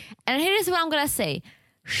agree. And here's what I'm going to say.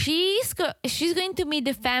 She's going to meet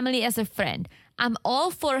the family as a friend. I'm all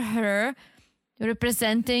for her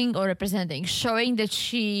representing, showing that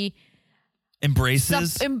she...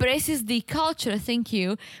 embraces the culture. Thank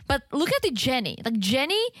you. But look at the Jenny. Like,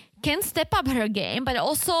 Jenny can step up her game, but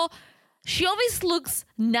also... she always looks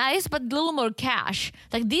nice, but a little more cash.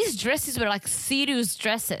 Like, these dresses were like serious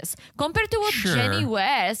dresses. Compared to what Jenny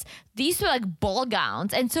wears, these were like ball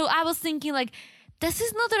gowns. And so I was thinking, like, this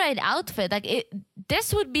is not the right outfit. Like,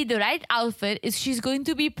 this would be the right outfit if she's going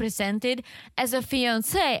to be presented as a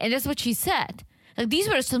fiancé. And that's what she said. Like, these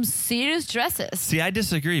were some serious dresses. See, I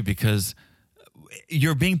disagree, because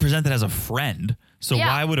you're being presented as a friend. So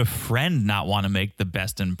why would a friend not want to make the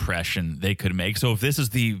best impression they could make? So if this is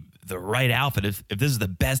the the right outfit, if this is the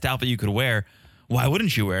best outfit you could wear, why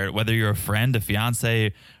wouldn't you wear it? Whether you're a friend, a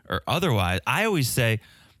fiance, or otherwise. I always say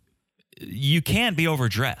you can't be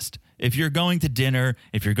overdressed. If you're going to dinner,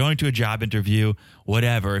 if you're going to a job interview,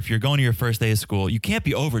 whatever, if you're going to your first day of school, you can't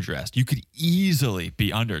be overdressed. You could easily be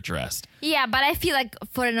underdressed. Yeah, but I feel like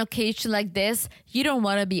for an occasion like this, you don't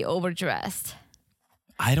want to be overdressed.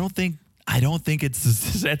 I don't think it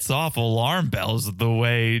sets off alarm bells the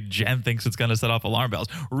way Jen thinks it's going to set off alarm bells.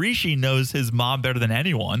 Rishi knows his mom better than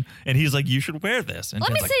anyone, and he's like, you should wear this. And Let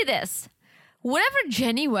Jen's me say this. Whatever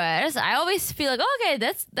Jenny wears, I always feel like, okay,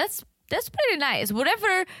 that's pretty nice.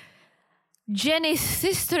 Whatever Jenny's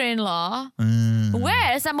sister-in-law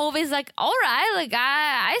wears, I'm always like, all right, like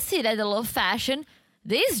I see that a little fashion.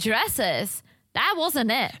 These dresses, that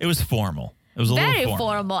wasn't it. It was formal. It was a Very little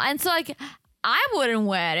formal. And so like I wouldn't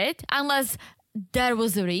wear it unless there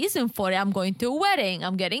was a reason for it. I'm going to a wedding.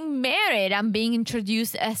 I'm getting married. I'm being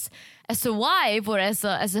introduced as a wife or as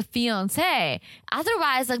a fiance.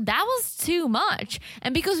 Otherwise, like that was too much.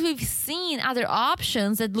 And because we've seen other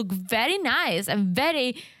options that look very nice and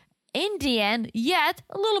very Indian, yet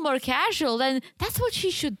a little more casual, then that's what she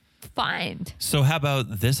should find. So how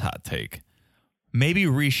about this hot take? Maybe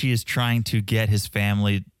Rishi is trying to get his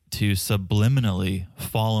family to subliminally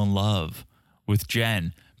fall in love with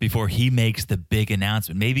Jen before he makes the big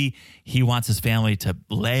announcement. Maybe he wants his family to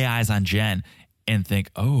lay eyes on Jen and think,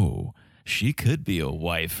 oh, she could be a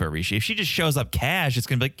wife for Rishi. If she just shows up cash, it's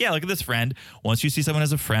going to be like, yeah, look at this friend. Once you see someone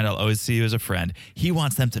as a friend, I'll always see you as a friend. He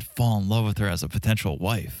wants them to fall in love with her as a potential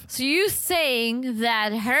wife. So you saying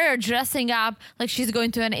that her dressing up like she's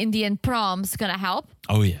going to an Indian prom is going to help?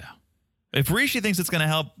 Oh, yeah. If Rishi thinks it's going to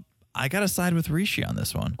help, I got to side with Rishi on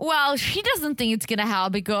this one. Well, she doesn't think it's going to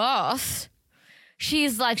help because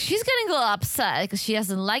she's getting a little upset because she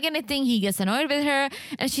doesn't like anything. He gets annoyed with her.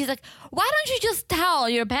 And she's like, why don't you just tell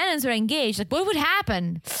your parents are engaged? Like, what would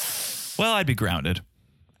happen? Well, I'd be grounded.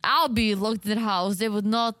 I'll be locked in the house. They would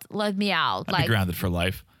not let me out. I'd be grounded for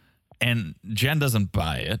life. And Jen doesn't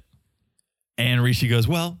buy it. And Rishi goes,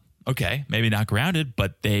 well, okay, maybe not grounded,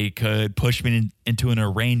 but they could push me into an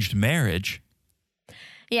arranged marriage.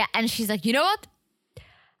 Yeah, and she's like, you know what?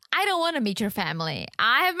 I don't want to meet your family.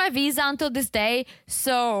 I have my visa until this day,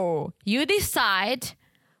 so you decide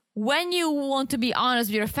when you want to be honest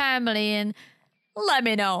with your family and let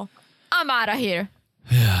me know. I'm out of here.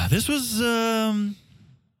 Yeah, this was, I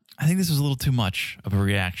think this was a little too much of a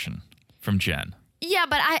reaction from Jen. Yeah,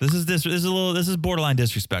 but This is borderline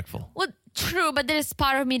disrespectful. Well, true, but there's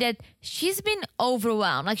part of me that she's been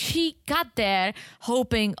overwhelmed. Like she got there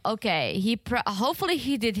hoping, okay, hopefully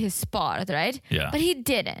he did his part, right? Yeah. But he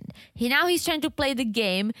didn't. He's trying to play the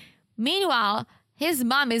game. Meanwhile, his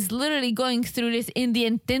mom is literally going through this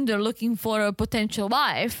Indian Tinder looking for a potential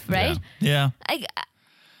wife, right? Yeah.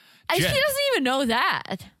 She doesn't even know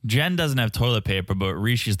that. Jen doesn't have toilet paper, but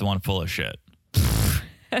Rishi's the one full of shit.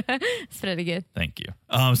 It's pretty good. Thank you.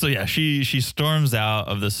 So yeah, she storms out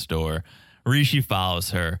of the store. Rishi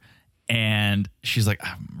follows her, and she's like,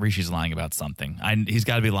 Rishi's lying about something. He's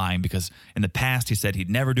got to be lying because in the past he said he'd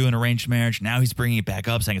never do an arranged marriage. Now he's bringing it back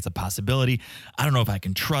up, saying it's a possibility. I don't know if I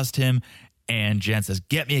can trust him. And Jen says,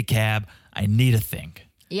 get me a cab. I need to think.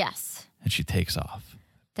 Yes. And she takes off.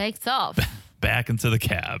 Back into the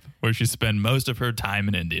cab where she spent most of her time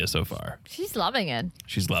in India so far. She's loving it.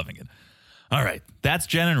 She's loving it. All right. That's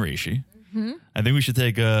Jen and Rishi. Mm-hmm. I think we should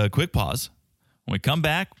take a quick pause. When we come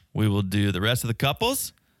back, we will do the rest of the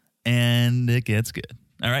couples, and it gets good.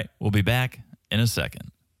 All right. We'll be back in a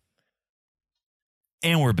second.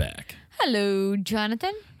 And we're back. Hello,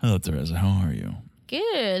 Jonathan. Hello, Teresa. How are you?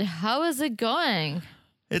 Good. How is it going?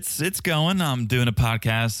 It's going. I'm doing a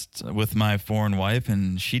podcast with my foreign wife,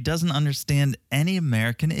 and she doesn't understand any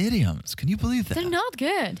American idioms. Can you believe that? They're not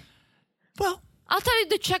good. Well, I'll tell you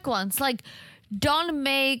the Czech ones. Like, don't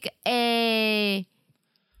make a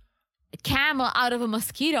camel out of a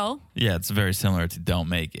mosquito. Yeah, it's very similar to don't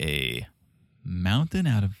make a mountain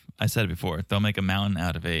out of... I said it before. Don't make a mountain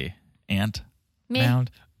out of a ant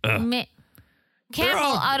mound.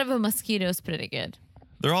 Camel out of a mosquito is pretty good.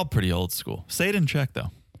 They're all pretty old school. Say it in Czech,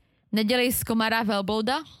 though. Nedělej z komara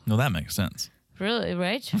velbouda. No, that makes sense. Really,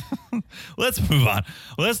 right? Let's move on.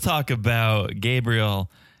 Let's talk about Gabriel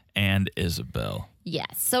and Isabel.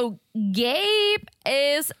 Yes. So Gabe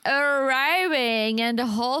is arriving and the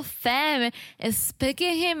whole fam is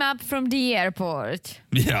picking him up from the airport.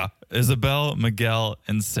 Yeah. Isabel, Miguel,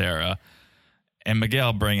 and Sarah. And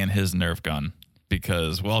Miguel bringing his Nerf gun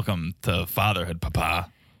because welcome to fatherhood,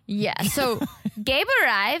 papa. Yeah, so Gabe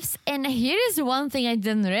arrives, and here is one thing I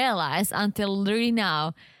didn't realize until literally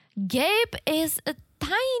now. Gabe is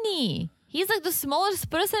tiny. He's like the smallest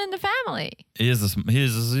person in the family. He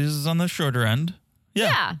is on the shorter end.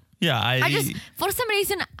 Yeah. I just, for some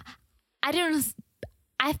reason,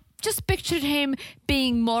 I just pictured him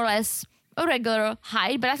being more or less a regular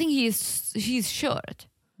height, but I think he's short.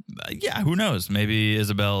 Yeah, who knows? Maybe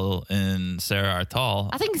Isabel and Sarah are tall.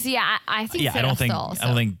 I think Sarah's tall. I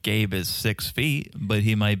don't think Gabe is 6 feet, but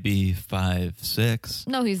he might be 5'6".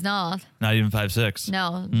 No, he's not. Not even 5'6".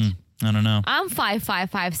 No. I don't know. I'm 5'5",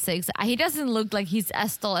 5'6". He doesn't look like he's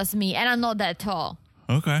as tall as me, and I'm not that tall.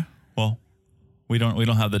 Okay. Well, we don't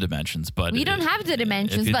have the dimensions, but we don't have the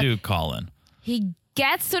dimensions. If you do, call in. He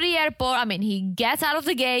gets to the airport. He gets out of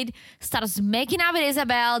the gate, starts making out with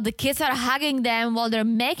Isabel. The kids are hugging them while they're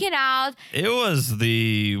making out. It was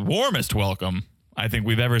the warmest welcome I think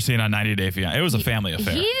we've ever seen on 90 Day Fiancé. It was a family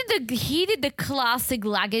affair. He did the classic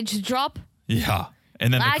luggage drop. Yeah.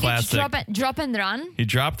 And then luggage the classic drop and run. He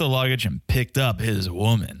dropped the luggage and picked up his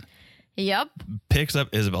woman. Yep. Picks up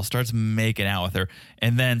Isabel, starts making out with her,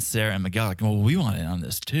 and then Sarah and Miguel are like, well, we want in on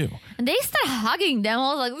this too. And they start hugging them.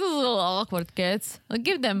 I was like, this is a little awkward, kids. Like,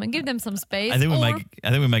 give them some space. I think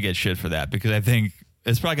we might get shit for that because I think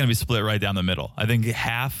it's probably going to be split right down the middle. I think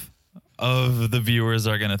half of the viewers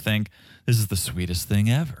are going to think this is the sweetest thing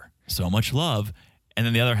ever. So much love. And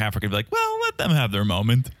then the other half are going to be like, well, let them have their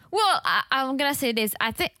moment. Well, I'm going to say this.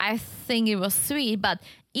 I think it was sweet, but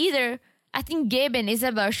I think Gabe and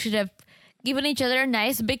Isabel should have given each other a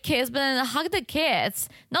nice big kiss, but then hug the kids.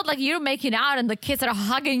 Not like you're making out and the kids are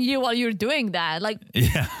hugging you while you're doing that. Like,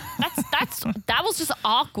 yeah, that was just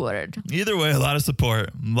awkward. Either way, a lot of support,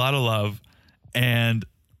 a lot of love. And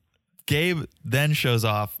Gabe then shows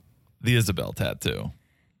off the Isabel tattoo.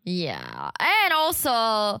 Yeah. And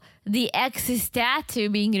also the ex's tattoo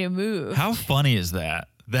being removed. How funny is that?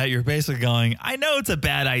 That you're basically going, I know it's a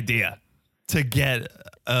bad idea to get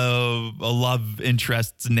a love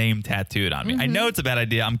interest's name tattooed on me. I know it's a bad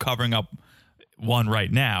idea. I'm covering up one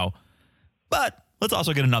right now. But let's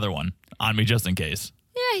also get another one on me just in case.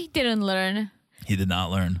 Yeah, he didn't learn. He did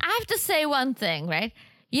not learn. I have to say one thing, right?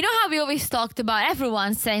 You know how we always talked about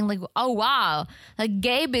everyone saying like, oh, wow, like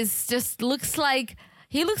Gabe looks like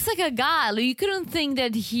a guy. Like, you couldn't think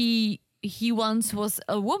that he once was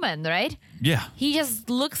a woman, right? Yeah. He just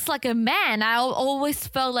looks like a man. I always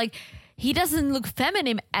felt like he doesn't look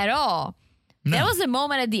feminine at all. No. There was a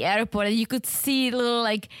moment at the airport and you could see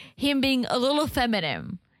him being a little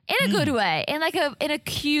feminine in a good way, in a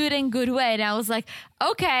cute and good way. And I was like,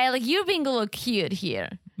 okay, like you're being a little cute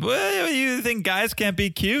here. Well, you think guys can't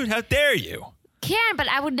be cute? How dare you? Can, but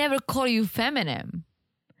I would never call you feminine.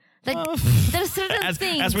 Like, there's certain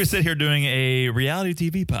things. As we sit here doing a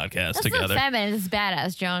reality TV podcast together. That's not feminine. It's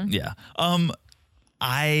badass, John. Yeah.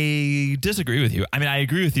 I disagree with you. I mean, I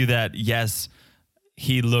agree with you that, yes,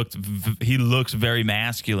 he looks very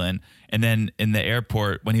masculine. And then in the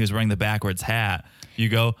airport, when he was wearing the backwards hat, you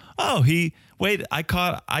go, oh, I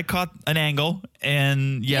caught an angle.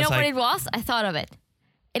 And yes, you know what it was? I thought of it.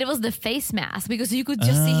 It was the face mask because you could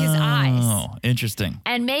just see his eyes. Oh, interesting.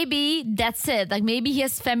 And maybe that's it. Like maybe he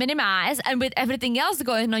has feminine eyes and with everything else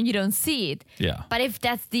going on, you don't see it. Yeah. But if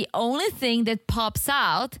that's the only thing that pops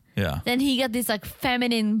out, then he got this like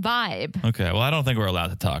feminine vibe. Okay. Well, I don't think we're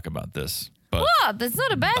allowed to talk about this. But what? That's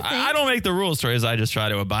not a bad thing. I don't make the rules, Trace. I just try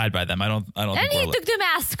to abide by them. I don't. And he took the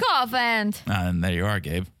mask off and there you are,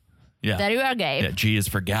 Gabe. Yeah. There you are, Gabe. Yeah. G is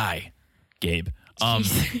for guy, Gabe.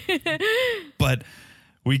 But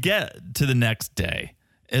we get to the next day.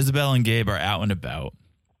 Isabel and Gabe are out and about.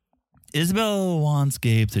 Isabel wants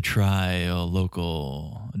Gabe to try a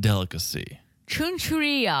local delicacy.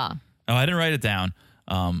 Chunchuria. Oh, I didn't write it down.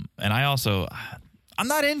 And I'm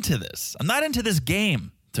not into this. I'm not into this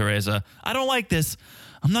game, Teresa. I don't like this.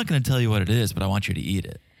 I'm not going to tell you what it is, but I want you to eat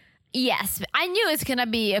it. Yes, I knew it's going to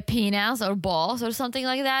be a penis or balls or something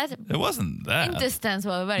like that. It wasn't that. In distance,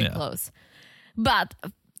 well, very close. But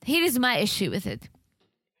here is my issue with it.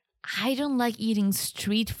 I don't like eating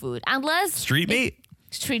street food unless street meat,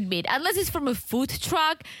 unless it's from a food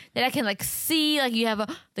truck that I can like see, like you have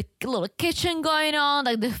the little kitchen going on,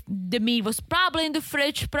 like the meat was probably in the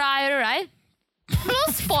fridge prior, right?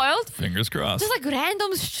 Not spoiled. Fingers crossed. Just like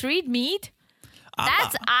random street meat.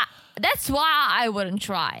 That's why I wouldn't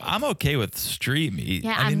try. I'm okay with street meat.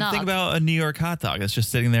 Yeah, I mean, not. Think about a New York hot dog that's just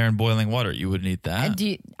sitting there in boiling water. You wouldn't eat that.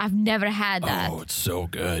 I've never had that. Oh, it's so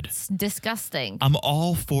good. It's disgusting. I'm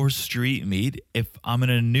all for street meat. If I'm in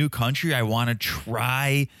a new country, I want to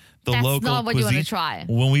try the local cuisine. That's not what you want to try.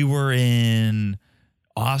 When we were in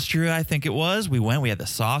Austria, I think it was, we had the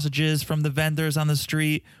sausages from the vendors on the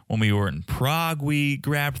street. When we were in Prague, we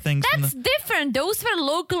grabbed things. That's different. Those were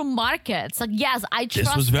local markets. Like, yes, I trust that.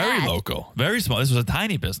 This was very local, very small. This was a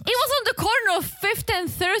tiny business. It was on the of 5th and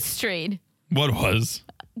 3rd Street. What was?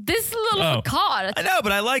 This little card. I know,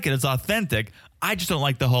 but I like it. It's authentic. I just don't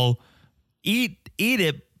like the whole eat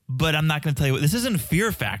it, but I'm not going to tell you what. This isn't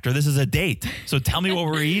Fear Factor. This is a date. So tell me what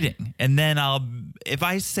we're eating. And then if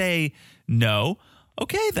I say no,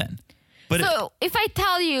 okay then. But so if I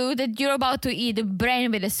tell you that you're about to eat a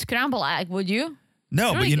brain with a scrambled egg, would you?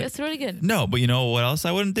 No, it's really good. No, but you know what else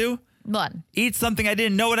I wouldn't do? What? Eat something I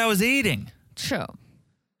didn't know what I was eating. True.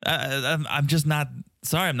 I'm just not,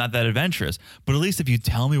 sorry, I'm not that adventurous. But at least if you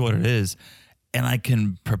tell me what it is and I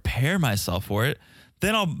can prepare myself for it,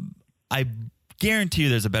 then I guarantee you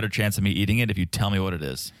there's a better chance of me eating it if you tell me what it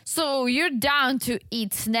is. So you're down to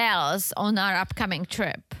eat snails on our upcoming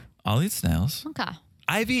trip. I'll eat snails. Okay.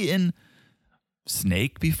 I've eaten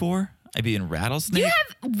snake before. I've eaten rattlesnake. You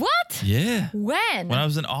have what? Yeah. When I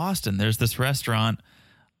was in Austin, there's this restaurant.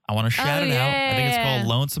 I want to shout it out. I think it's called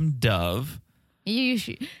Lonesome Dove.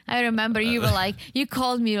 I remember you were like, you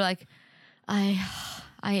called me, you're like, I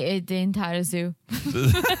ate the entire zoo.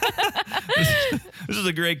 This is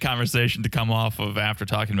a great conversation to come off of after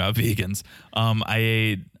talking about vegans. I'm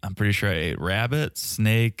pretty sure I ate rabbit,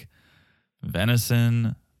 snake,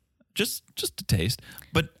 venison, just to taste.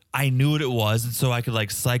 But I knew what it was, and so I could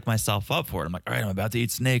like psych myself up for it. I'm like, all right, I'm about to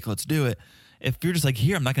eat snake. Let's do it. If you're just like,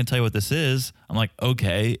 here, I'm not going to tell you what this is. I'm like,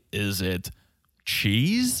 okay, is it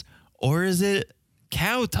cheese or is it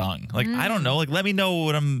cow tongue? Like, I don't know. Like, let me know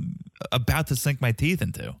what I'm about to sink my teeth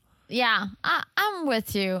into. Yeah, I'm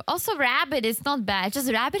with you. Also, rabbit is not bad.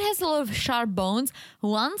 Just rabbit has a lot of sharp bones.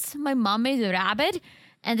 Once my mom made a rabbit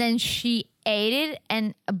and then she ate it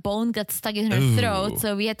and a bone got stuck in her throat.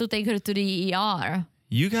 So we had to take her to the ER.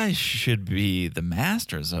 You guys should be the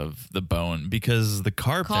masters of the bone because the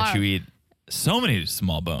carp that you eat, so many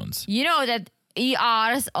small bones. You know that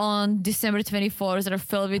ERs on December 24th are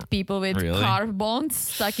filled with people with carp bones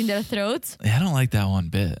stuck in their throats. Yeah, I don't like that one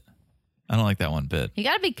bit. You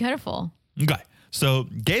gotta be careful. Okay, so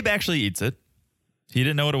Gabe actually eats it. He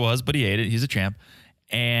didn't know what it was, but he ate it. He's a champ.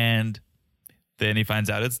 And then he finds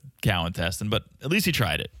out it's cow intestine, but at least he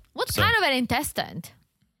tried it. What kind of an intestine?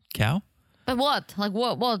 Cow? But what? Like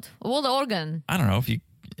what organ? I don't know.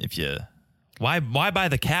 If you why buy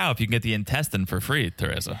the cow if you can get the intestine for free,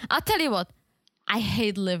 Teresa? I'll tell you what. I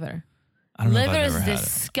hate liver. I don't know liver if I've ever is had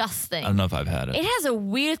disgusting. I don't know if I've had it. It has a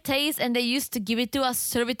weird taste, and they used to give it to us,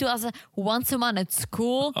 serve it to us once a month at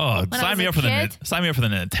school. Oh, sign me up for the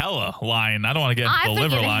Nutella line. I don't want to get the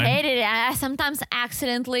liver line. I hated it. I sometimes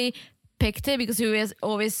accidentally picked it because we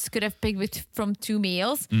always could have picked it from 2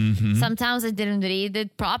 meals. Mm-hmm. Sometimes I didn't read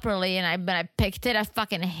it properly, and when I picked it, I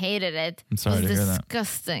fucking hated it. I'm sorry to hear that. It was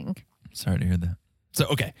disgusting. Sorry to hear that. So,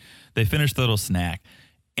 okay, they finished the little snack,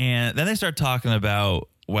 and then they start talking about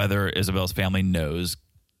whether Isabel's family knows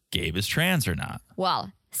Gabe is trans or not.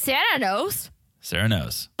 Well, Sarah knows. Sarah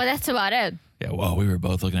knows. But that's about it. Yeah, well, we were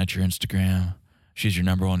both looking at your Instagram. She's your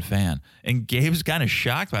number one fan. And Gabe's kind of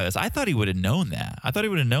shocked by this. I thought he would have known that. I thought he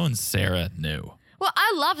would have known Sarah knew. Well,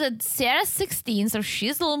 I love that Sarah's 16, so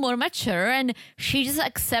she's a little more mature, and she just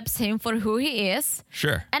accepts him for who he is.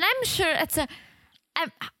 Sure. And I'm sure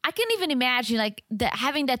I can even imagine like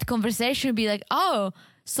having that conversation would be like, oh,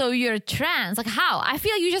 so you're trans. Like how? I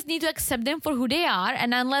feel you just need to accept them for who they are.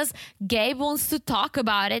 And unless Gabe wants to talk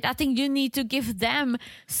about it, I think you need to give them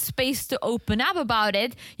space to open up about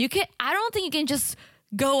it. I don't think you can just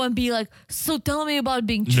go and be like, so tell me about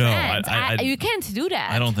being trans. No, you can't do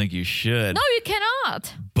that. I don't think you should. No, you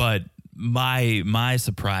cannot. But my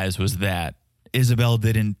surprise was that Isabel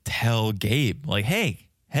didn't tell Gabe, like, hey,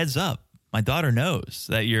 heads up. My daughter knows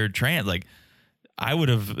that you're trans. Like, I would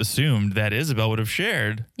have assumed that Isabel would have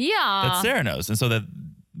shared that Sarah knows. And so that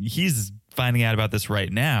he's finding out about this right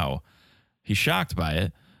now. He's shocked by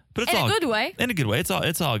it. But it's in a good way. In a good way.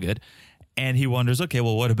 It's all good. And he wonders, okay,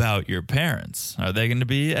 well, what about your parents? Are they going to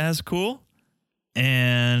be as cool?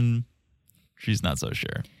 And she's not so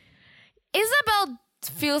sure. Isabel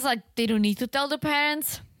feels like they don't need to tell the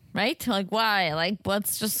parents, right? Like, why? Like,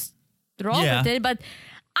 let's just roll with it. But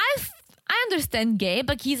I understand Gabe.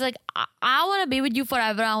 Like, he's like, I want to be with you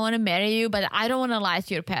forever. I want to marry you, but I don't want to lie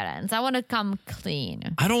to your parents. I want to come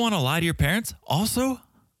clean. I don't want to lie to your parents. Also,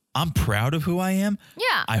 I'm proud of who I am.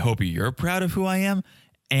 Yeah. I hope you're proud of who I am.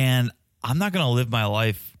 And I'm not going to live my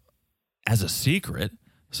life as a secret.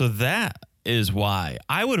 So that is why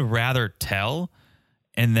I would rather tell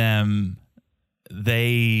and then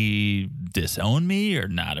they disown me or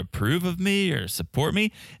not approve of me or support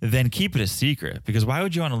me than keep it a secret. Because why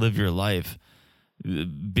would you want to live your life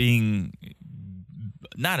being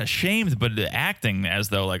not ashamed, but acting as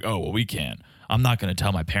though like, oh, well, we can't. I'm not going to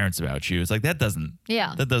tell my parents about you. It's like that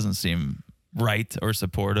doesn't seem right or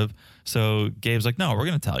supportive. So Gabe's like, no, we're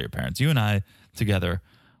going to tell your parents. You and I together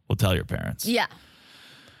will tell your parents. Yeah.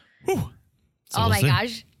 Whew. So oh we'll my see.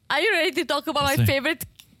 gosh. Are you ready to talk about my favorite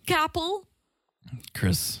couple?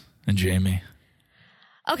 Chris and Jamie.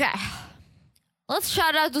 Okay. Let's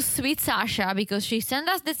shout out to Sweet Sasha because she sent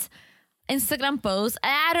us this Instagram post.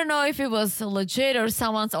 I don't know if it was legit or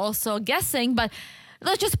someone's also guessing, but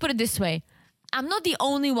let's just put it this way. I'm not the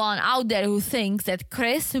only one out there who thinks that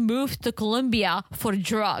Chris moved to Colombia for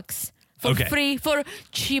drugs. For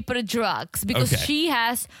cheaper drugs. Because she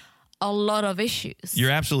has a lot of issues.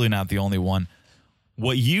 You're absolutely not the only one.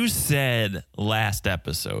 What you said last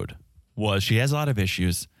episode was she has a lot of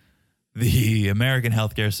issues. The American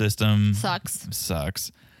healthcare system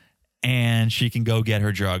sucks. And she can go get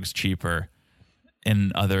her drugs cheaper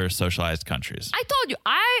in other socialized countries. I told you.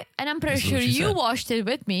 And I'm pretty sure you watched it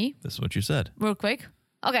with me. This is what you said. Real quick.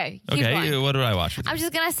 Okay. Keep going. What did I watch with you? I'm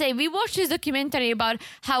just going to say, we watched this documentary about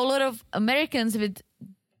how a lot of Americans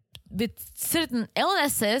with certain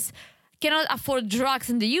illnesses cannot afford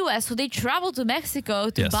drugs in the U.S., so they travel to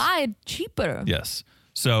Mexico to buy it cheaper. Yes.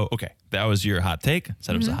 So, that was your hot take.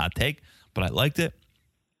 Said it was a hot take, but I liked it.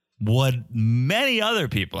 What many other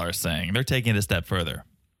people are saying, they're taking it a step further.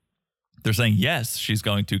 They're saying, yes, she's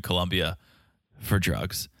going to Colombia for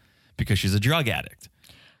drugs because she's a drug addict.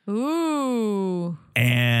 Ooh.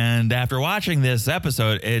 And after watching this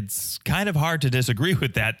episode, it's kind of hard to disagree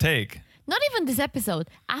with that take. Not even this episode.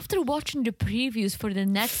 After watching the previews for the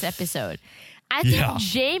next episode, I think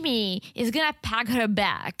Jamie is going to pack her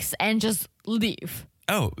bags and just leave.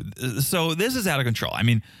 Oh, so this is out of control. I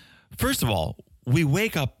mean, first of all, we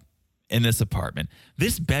wake up in this apartment.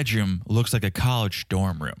 This bedroom looks like a college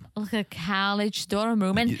dorm room. Like a college dorm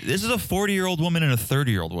room. And this is a 40-year-old woman and a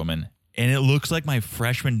 30-year-old woman. And it looks like my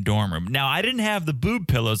freshman dorm room. Now, I didn't have the boob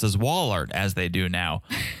pillows as wall art as they do now.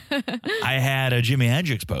 I had a Jimi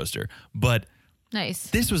Hendrix poster. But nice.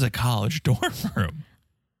 This was a college dorm room.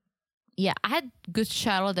 Yeah, I had Good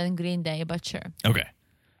Charlotte and Green Day, but sure. Okay.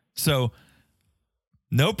 So,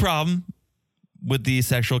 no problem with the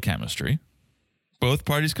sexual chemistry. Both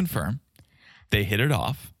parties confirm. They hit it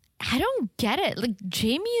off. I don't get it. Like,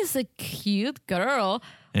 Jamie is a cute girl.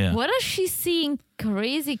 Yeah. What is she seeing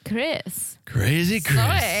Crazy Chris? Crazy Chris.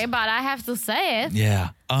 Sorry, but I have to say it.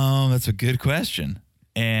 Yeah. That's a good question.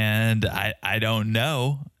 And I don't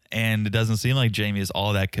know. And it doesn't seem like Jamie is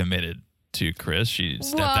all that committed to Chris. She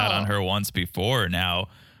stepped out on her once before. Now,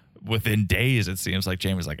 within days, it seems like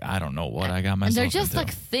Jamie's like, I don't know what I got myself into. And they're just into.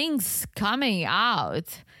 like things coming out.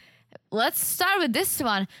 Let's start with this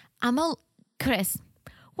one. Chris.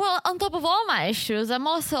 Well, on top of all my issues, I'm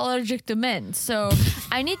also allergic to mint. So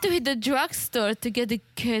I need to hit the drugstore to get a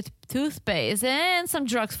kid toothpaste and some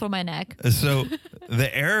drugs for my neck. So the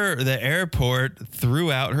airport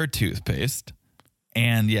threw out her toothpaste.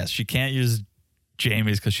 And yes, she can't use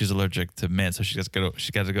Jamie's because she's allergic to mint. So she's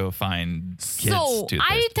got to go find kids' toothpaste.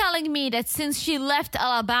 Are you telling me that since she left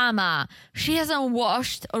Alabama, she hasn't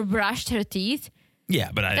washed or brushed her teeth? Yeah,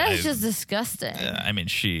 but that's just disgusting. I mean,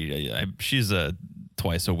 she's a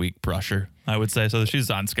twice a week brusher, I would say. So she's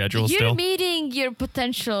on schedule still. You're meeting your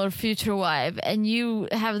potential future wife and you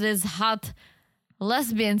have this hot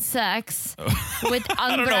lesbian sex with unbrushed teeth.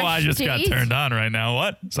 I don't know why I just got turned on right now.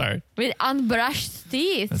 What? Sorry. With unbrushed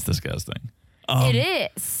teeth. That's disgusting. It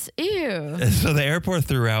is. Ew. So the airport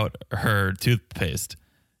threw out her toothpaste,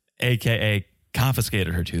 a.k.a.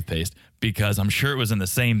 confiscated her toothpaste, because I'm sure it was in the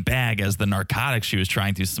same bag as the narcotics she was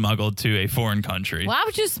trying to smuggle to a foreign country. Why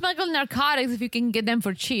would you smuggle narcotics if you can get them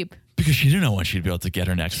for cheap? Because she didn't know when she'd be able to get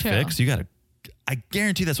her next fix. I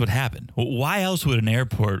guarantee that's what happened. Why else would an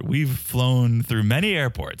airport? We've flown through many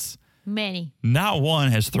airports. Many. Not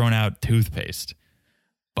one has thrown out toothpaste.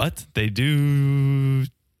 But they do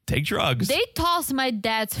take drugs. They tossed my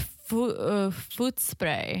dad's foot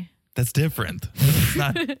spray. That's different.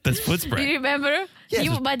 That's foot spray. Do you remember?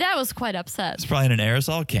 Yeah, My dad was quite upset. It's probably in an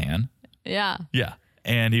aerosol can. Yeah. Yeah.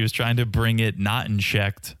 And he was trying to bring it not in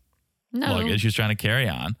checked luggage. He was trying to carry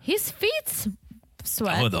on. His feet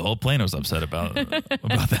sweat. Oh, the whole plane was upset about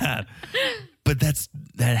that. But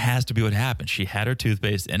that has to be what happened. She had her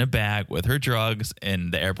toothpaste in a bag with her drugs,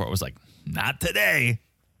 and the airport was like, not today,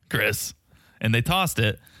 Chris. And they tossed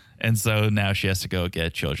it. And so now she has to go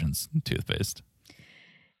get children's toothpaste.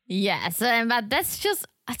 Yes, but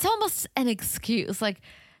it's almost an excuse. Like,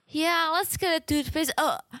 yeah, let's get a toothpaste.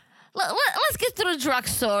 Let's get to the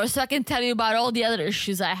drugstore so I can tell you about all the other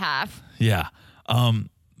issues I have. Yeah.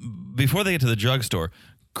 Before they get to the drugstore,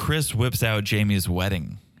 Chris whips out Jamie's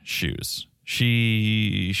wedding shoes.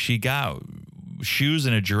 She got shoes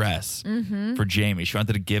and a dress for Jamie. She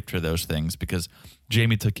wanted to gift her those things because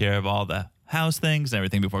Jamie took care of all the house things and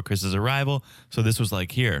everything before Chris's arrival. So this was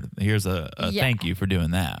like, here's a thank you for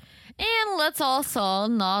doing that. And let's also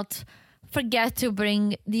not forget to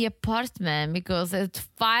bring the apartment because it's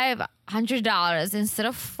 $500 instead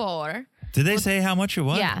of $400. Did they say how much it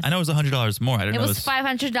was? Yes. I know it was $100 more. I didn't know it was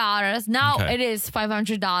 $500. Now Okay. it is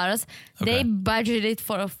 $500. They Okay. budgeted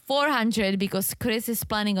for $400 because Chris is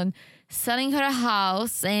planning on selling her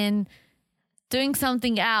house and doing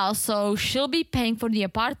something else. So she'll be paying for the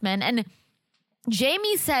apartment. And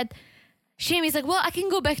Jamie's like, well, I can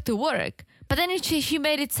go back to work. But then she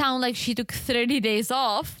made it sound like she took 30 days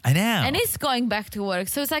off. I know. And is going back to work.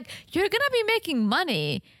 So it's like, you're going to be making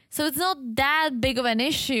money. So it's not that big of an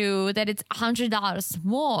issue that it's $100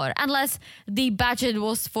 more. Unless the budget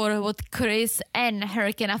was for what Chris and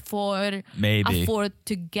her can afford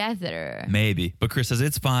together. Maybe. But Chris says,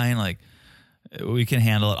 it's fine. Like, we can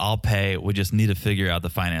handle it. I'll pay. We just need to figure out the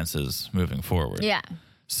finances moving forward. Yeah.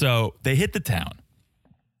 So they hit the town.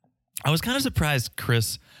 I was kind of surprised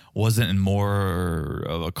Chris wasn't in more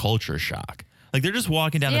of a culture shock. Like, they're just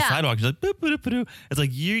walking down the sidewalk. She's like, boop, boop, boop, boop. It's like,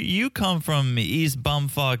 you come from East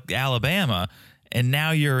Bumfuck, Alabama, and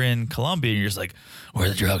now you're in Columbia, and you're just like, where are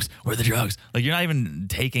the drugs? Where are the drugs? Like, you're not even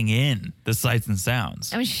taking in the sights and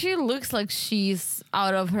sounds. I mean, she looks like she's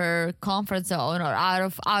out of her comfort zone or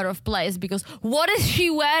out of place because what is she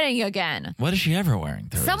wearing again? What is she ever wearing,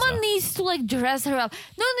 Teresa? Someone needs to, like, dress her up.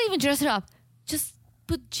 Not even dress her up. Just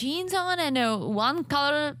put jeans on and a one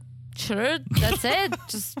color shirt. That's it.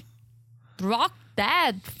 Just rock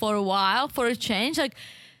that for a while for a change. Like,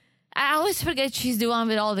 I always forget she's the one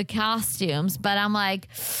with all the costumes, but I'm like,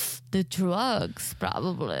 the drugs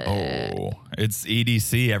probably. Oh, it's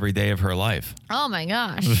EDC every day of her life. Oh my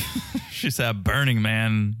gosh. She's at Burning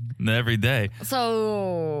Man every day.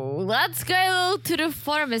 So let's go to the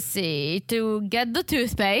pharmacy to get the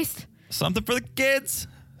toothpaste. Something for the kids.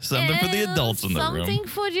 Something for the adults in the room. Something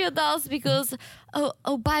for the adults because,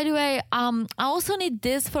 by the way, I also need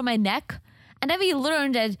this for my neck. And then we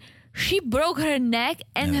learned that she broke her neck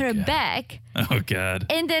and her back. Oh, God.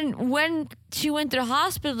 And then when she went to the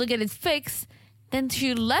hospital to get it fixed, then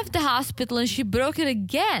she left the hospital and she broke it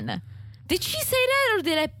again. Did she say that or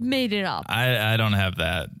did I made it up? I don't have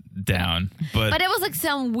that down. But it was like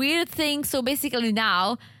some weird thing. So basically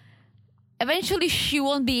now, eventually she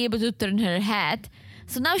won't be able to turn her head.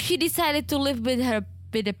 So now she decided to live with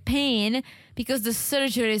the pain because the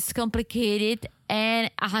surgery is complicated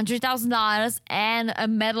and $100,000 and a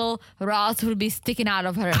metal rod will be sticking out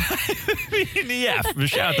of her. yeah,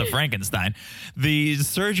 shout out to Frankenstein. The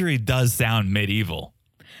surgery does sound medieval.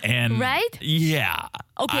 And right? Yeah.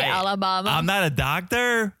 Okay, Alabama. I'm not a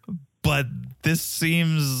doctor, but this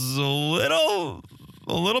seems a little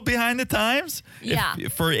behind the times. Yeah.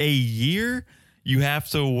 If, for a year, you have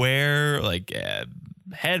to wear like a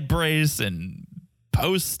head brace and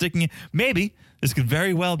posts sticking. Maybe this could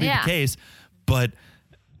very well be the case, but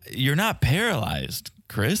you're not paralyzed,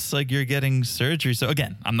 Chris. Like, you're getting surgery. So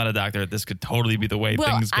again, I'm not a doctor. This could totally be the way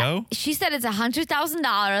things go. She said it's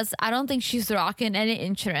 $100,000. I don't think she's rocking any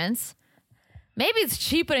insurance. Maybe it's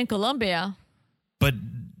cheaper in Colombia. But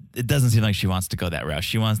it doesn't seem like she wants to go that route.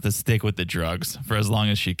 She wants to stick with the drugs for as long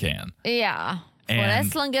as she can. Yeah. For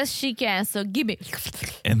as long as she can. So give me.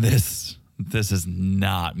 And this is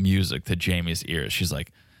not music to Jamie's ears. She's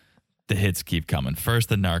like, the hits keep coming. First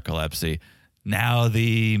the narcolepsy, now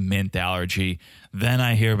the mint allergy. Then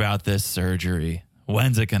I hear about this surgery.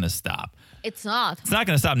 When's it going to stop? It's not. It's not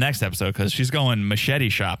going to stop next episode because she's going machete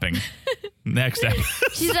shopping next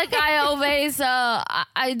episode. She's like, I always,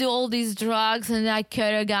 I do all these drugs and I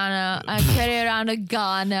carry around a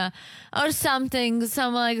gun or something,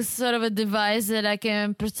 some like sort of a device that I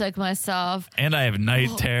can protect myself. And I have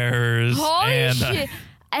night terrors. Holy shit.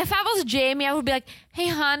 If I was Jamie, I would be like, hey,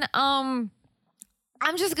 hon,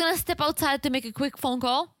 I'm just going to step outside to make a quick phone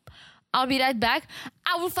call. I'll be right back.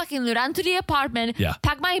 I would fucking run to the apartment,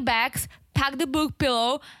 pack my bags, pack the book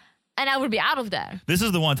pillow, and I would be out of there. This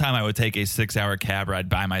is the one time I would take a 6-hour cab ride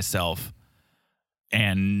by myself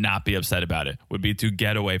and not be upset about it, would be to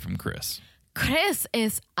get away from Chris. Chris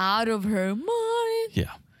is out of her mind.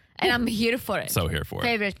 Yeah. And I'm here for it. So here for it.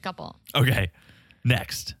 Favorite couple. Okay.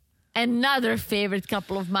 Next. Another favorite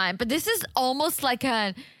couple of mine. But this is almost like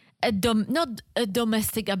not a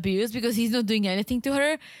domestic abuse because he's not doing anything to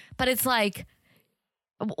her. But it's like,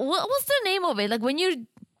 what's the name of it? Like when you're,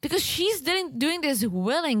 because she's doing this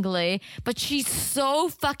willingly, but she's so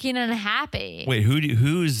fucking unhappy. Wait,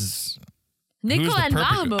 who's Nicole and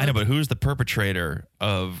Mahmoud. I know, but who's the perpetrator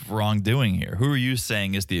of wrongdoing here? Who are you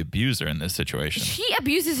saying is the abuser in this situation? She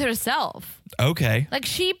abuses herself. Okay. Like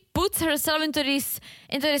she puts herself into this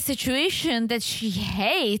situation that she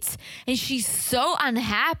hates, and she's so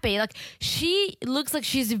unhappy. Like she looks like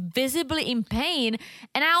she's visibly in pain,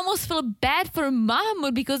 and I almost feel bad for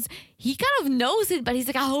Mahmoud because he kind of knows it, but he's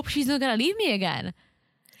like, I hope she's not gonna leave me again.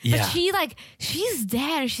 Yeah. But she's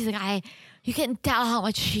there. She's like, you can tell how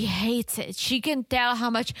much she hates it. She can tell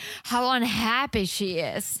how unhappy she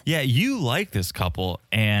is. Yeah, you like this couple,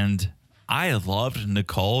 and I loved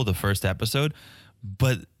Nicole the first episode,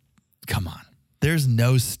 but come on. There's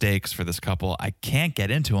no stakes for this couple. I can't get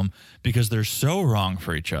into them because they're so wrong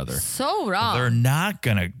for each other. So wrong. They're not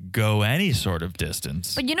going to go any sort of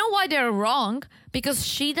distance. But you know why they're wrong? Because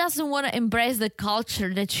she doesn't want to embrace the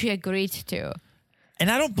culture that she agreed to. And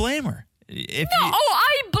I don't blame her.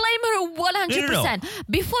 I blame her 100%. No.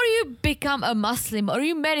 Before you become a Muslim or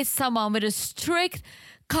you marry someone with a strict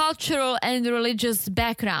cultural and religious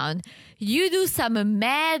background, you do some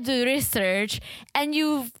mad research and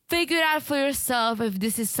you figure out for yourself if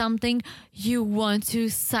this is something you want to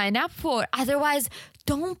sign up for. Otherwise,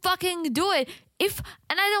 don't fucking do it.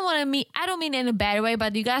 I don't mean in a bad way,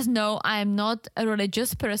 but you guys know I'm not a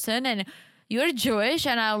religious person, and you're Jewish,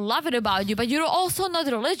 and I love it about you, but you're also not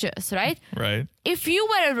religious, right? Right. If you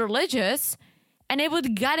were religious and it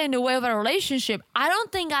would get in the way of a relationship, I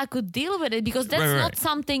don't think I could deal with it because that's not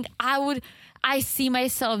something I see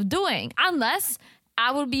myself doing unless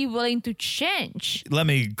I would be willing to change. Let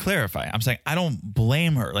me clarify. I'm saying I don't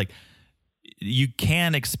blame her. Like, you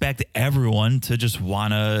can't expect everyone to just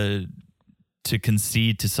want to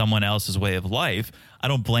concede to someone else's way of life. I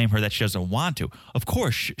don't blame her that she doesn't want to. Of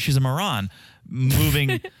course, she's a moron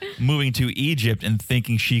moving to Egypt and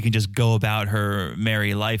thinking she can just go about her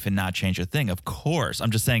merry life and not change a thing. Of course. I'm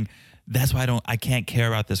just saying that's why I can't care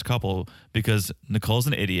about this couple, because Nicole's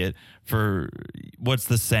an idiot for, what's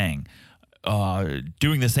the saying?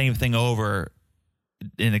 Doing the same thing over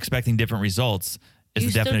and expecting different results is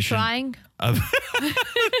the definition. Trying? Of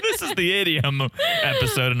this is the idiom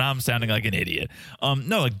episode, and I'm sounding like an idiot.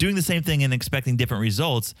 No, like doing the same thing and expecting different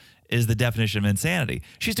results is the definition of insanity.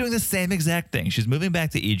 She's doing the same exact thing. She's moving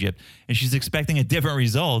back to Egypt, and she's expecting a different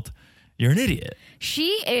result. You're an idiot.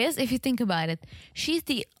 She is, if you think about it, she's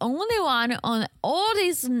the only one on all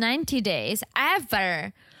these 90 days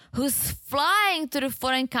ever who's flying to the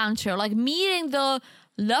foreign country, like meeting the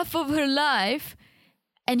love of her life,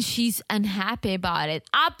 and she's unhappy about it.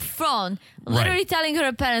 Up front, literally telling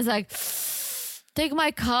her parents, like, take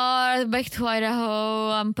my car back to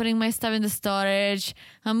Idaho. I'm putting my stuff in the storage.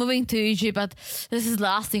 I'm moving to Egypt, but this is the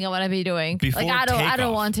last thing I want to be doing. I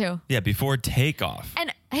don't want to. Yeah, before takeoff.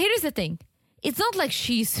 And here's the thing. It's not like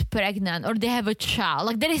she's pregnant or they have a child.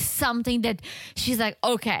 Like, there is something that she's like,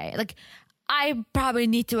 okay, like, I probably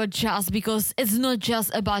need to adjust because it's not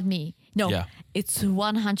just about me. No, It's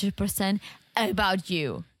 100% about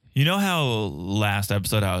you. You know how last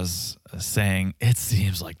episode I was saying it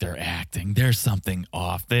seems like they're acting. There's something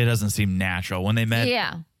off. It doesn't seem natural. When they met,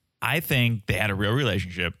 I think they had a real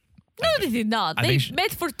relationship. No, they did not. They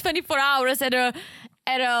met for 24 hours at a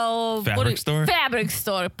fabric store. Fabric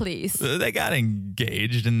store, please. They got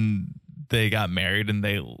engaged and they got married and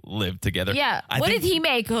they lived together. Yeah. What did he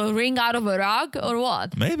make? A ring out of a rug or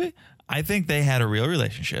what? Maybe. I think they had a real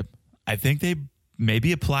relationship. I think they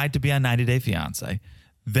maybe applied to be on 90 Day Fiancé.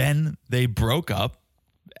 Then they broke up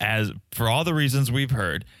as for all the reasons we've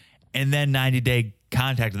heard. And then 90 Day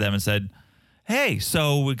contacted them and said, hey,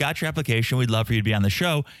 so we got your application. We'd love for you to be on the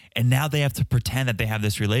show. And now they have to pretend that they have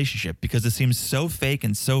this relationship because it seems so fake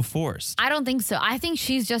and so forced. I don't think so. I think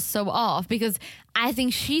she's just so off because I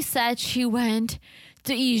think she said she went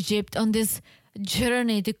to Egypt on this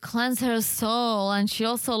journey to cleanse her soul. And she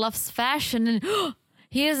also loves fashion. And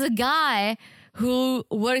here's a guy who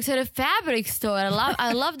works at a fabric store.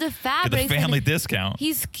 I love the fabric. The family discount.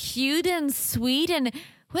 He's cute and sweet. And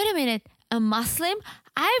wait a minute, a Muslim?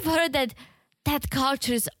 I've heard that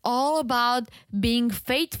culture is all about being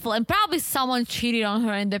faithful, and probably someone cheated on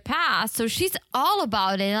her in the past. So she's all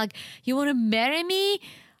about it. Like, you want to marry me?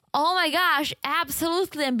 Oh my gosh,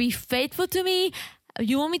 absolutely. And be faithful to me?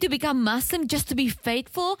 You want me to become Muslim just to be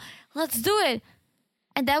faithful? Let's do it.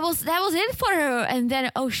 And that was it for her. And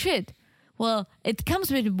then, oh shit. Well, it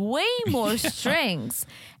comes with way more strings.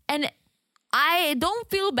 And I don't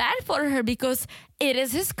feel bad for her because it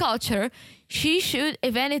is his culture. She should,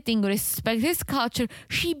 if anything, respect his culture.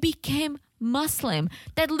 She became Muslim.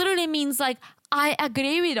 That literally means, like, I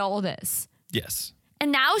agree with all this. Yes.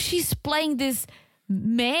 And now she's playing this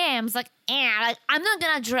memes, like I'm not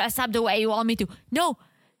going to dress up the way you want me to. No,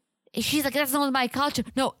 She's like, that's not my culture.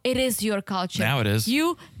 No, it is your culture. Now it is.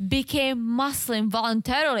 You became Muslim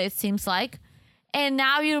voluntarily, it seems like. And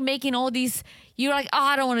now you're making all these, you're like, oh,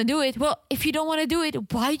 I don't want to do it. Well, if you don't want to do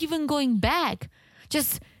it, why are you even going back?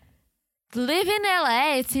 Just live in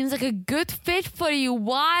LA. It seems like a good fit for you.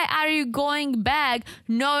 Why are you going back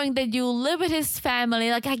knowing that you live with his family?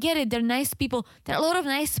 Like, I get it. They're nice people. There are a lot of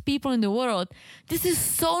nice people in the world. This is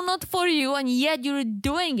so not for you, and yet you're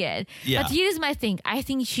doing it. Yeah. But here's my thing. I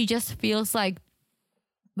think she just feels like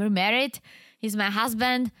we're married. He's my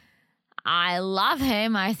husband. I love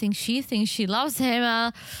him. I think she thinks she loves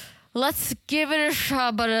him. Let's give it a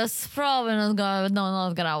shot, but it's probably not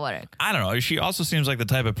gonna work. I don't know. She also seems like the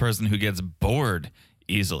type of person who gets bored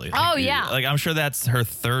easily. Oh, yeah. Like, I'm sure that's her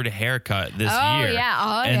third haircut this year.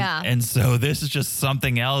 Oh, yeah. And so this is just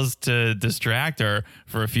something else to distract her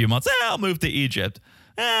for a few months. I'll move to Egypt.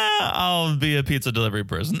 I'll be a pizza delivery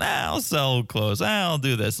person. I'll sell clothes. I'll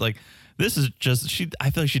do this. Like, this is just, I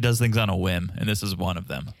feel like she does things on a whim, and this is one of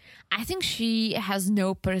them. I think she has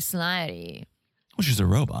no personality. Well, she's a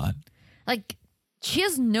robot. Like, she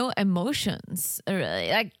has no emotions, really.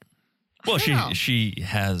 Like, well, she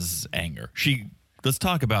has anger. Let's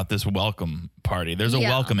talk about this welcome party. There's a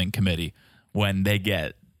welcoming committee when they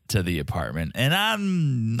get to the apartment, and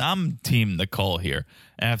I'm Team Nicole here.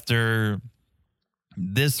 After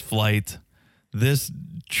this flight, this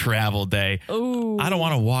travel day, ooh. I don't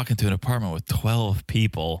want to walk into an apartment with 12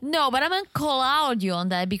 people. No, but I'm gonna call out you on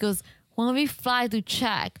that, because when we fly to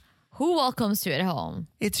Czech, who welcomes you at home?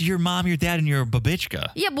 It's your mom, your dad, and your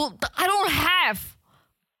babichka. Yeah, well, I don't have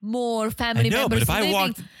more family members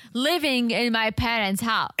living in my parents'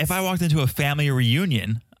 house. If I walked into a family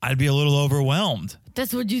reunion, I'd be a little overwhelmed.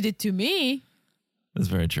 That's what you did to me. That's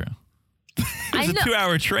very true. It was a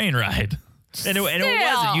 2-hour train ride. And it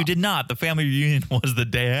wasn't. You did not. The family reunion was the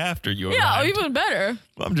day after you arrived. Yeah, even better.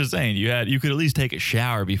 Well, I'm just saying, you could at least take a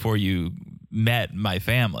shower before you met my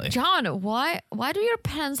family. John, why do your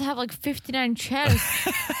parents have like 59 chairs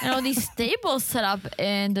and all these tables set up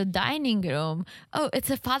in the dining room? Oh, it's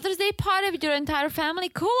a Father's Day party with your entire family?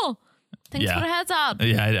 Cool. Thanks for the heads up.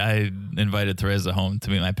 Yeah, I invited Teresa home to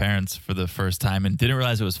meet my parents for the first time and didn't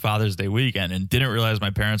realize it was Father's Day weekend and didn't realize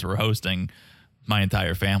my parents were hosting my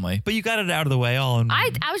entire family. But you got it out of the way all in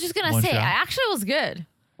I was just going to say, I actually was good.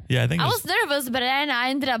 Yeah, I think I was nervous, but then I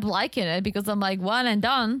ended up liking it because I'm like, one and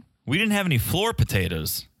done. We didn't have any floor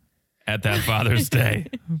potatoes at that Father's Day,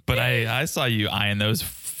 but I saw you eyeing those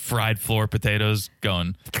fried floor potatoes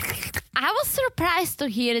going. I was surprised to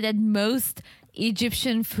hear that most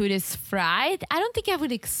Egyptian food is fried. I don't think I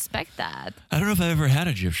would expect that. I don't know if I've ever had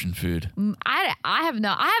Egyptian food. I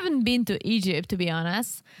haven't been to Egypt, to be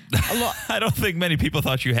honest. I don't think many people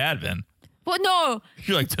thought you had been. Well, no.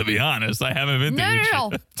 You're like, to be honest, I haven't been to Egypt.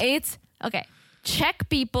 No. It's, okay. Czech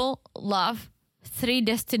people love 3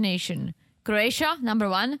 destinations. Croatia, number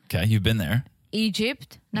 1. Okay, you've been there.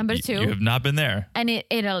 Egypt, number 2. You have not been there. And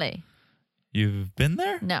Italy. You've been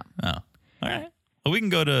there? No. Oh, all right. Well, we can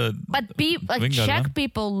go to... But Czech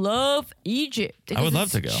people love Egypt. I would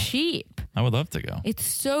love to go. It's cheap. I would love to go. It's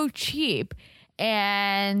so cheap.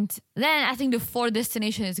 And then I think the 4th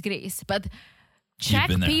destination is Greece. But Czech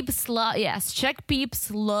peeps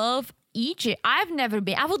love Egypt. I've never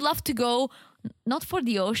been. I would love to go, not for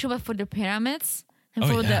the ocean, but for the pyramids and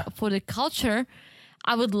for the culture.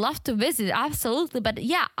 I would love to visit, absolutely. But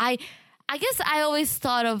yeah, I guess I always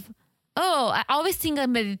thought of, I always think of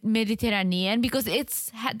Mediterranean because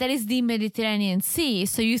that is the Mediterranean Sea.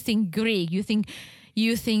 So you think Greek, you think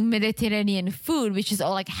Mediterranean food, which is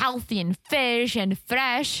all like healthy and fish and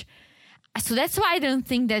fresh. So that's why I don't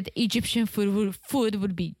think that Egyptian food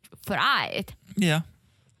would be fried. Yeah.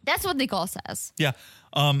 That's what Nicole says. Yeah.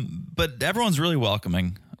 But everyone's really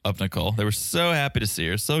welcoming of Nicole. They were so happy to see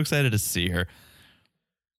her, so excited to see her.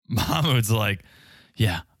 Mahmoud's like,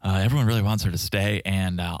 yeah, everyone really wants her to stay,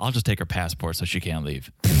 and I'll just take her passport so she can't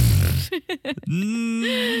leave.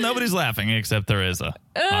 Nobody's laughing except Teresa.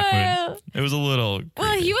 It was a little creepy.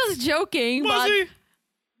 Well, he was joking. Was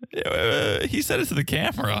he? He said it to the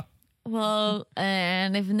camera. Well,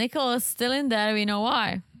 and if Nicole is still in there, we know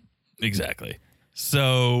why. Exactly.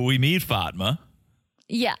 So we meet Fatma.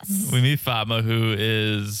 Yes. We meet Fatma,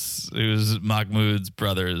 who's Mahmoud's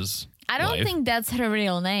brother's I don't wife. think that's her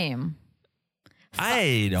real name.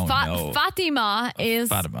 I don't know. Fatima is...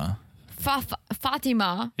 Fatima.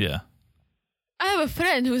 Fatima. Yeah. I have a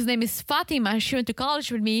friend whose name is Fatima. She went to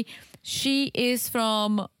college with me. She is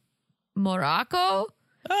from Morocco.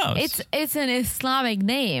 Oh. It's an Islamic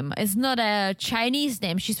name. It's not a Chinese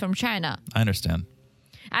name. She's from China. I understand.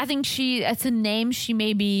 I think it's a name she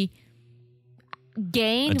maybe...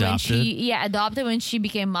 gained adopted. adopted when she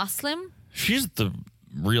became Muslim. She's the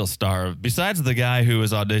real star. Besides the guy who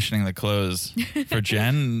was auditioning the clothes for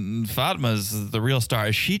Jen, Fatma's the real star.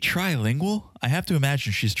 Is she trilingual? I have to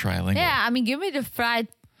imagine she's trilingual. Yeah, I mean, give me the fried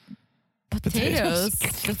potatoes.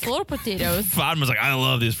 The floor potatoes. Fatma's like, I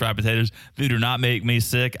love these fried potatoes. They do not make me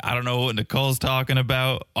sick. I don't know what Nicole's talking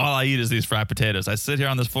about. All I eat is these fried potatoes. I sit here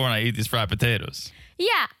on this floor and I eat these fried potatoes.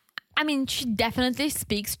 Yeah. I mean, she definitely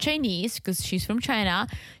speaks Chinese because she's from China.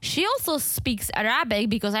 She also speaks Arabic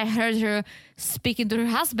because I heard her speaking to her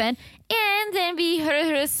husband. And then we heard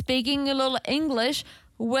her speaking a little English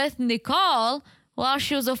with Nicole while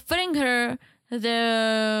she was offering her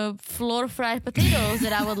the floor fried potatoes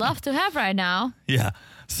that I would love to have right now. Yeah.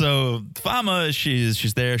 So Fatma,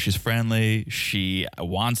 she's there. She's friendly. She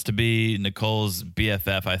wants to be Nicole's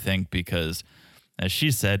BFF, I think, because as she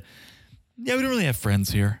said, yeah, we don't really have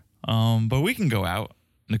friends here. But we can go out.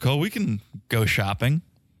 Nicole, we can go shopping.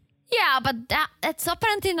 Yeah, but that's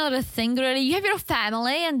apparently not a thing, really. You have your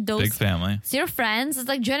family and those... Big family. It's your friends. It's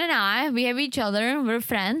like Jen and I. We have each other. We're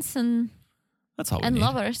friends and... That's all we and need.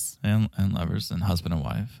 lovers. And lovers and husband and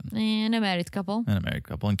wife. And a married couple. And a married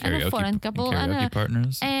couple. And karaoke, and a foreign couple. and karaoke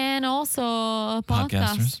partners. And also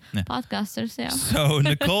Podcasters. Yeah. Podcasters, yeah. So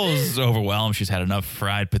Nicole's overwhelmed. She's had enough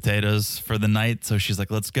fried potatoes for the night. So she's like,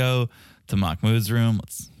 let's go to Mahmoud's room.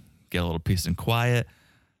 Let's get a little peace and quiet.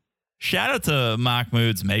 Shout out to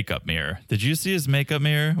Mahmoud's makeup mirror. Did you see his makeup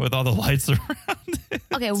mirror with all the lights around it?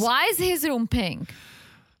 Okay, why is his room pink?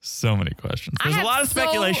 So many questions. There's a lot of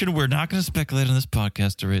speculation. We're not going to speculate on this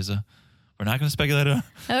podcast, Teresa. We're not going to speculate on...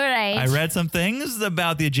 All right. I read some things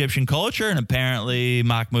about the Egyptian culture, and apparently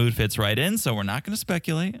Mahmoud fits right in, so we're not going to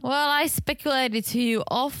speculate. Well, I speculated to you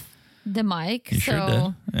off the mic. You sure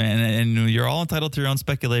did. And you're all entitled to your own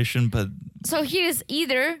speculation, but... So here's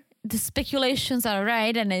either the speculations are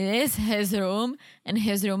right and it is his room and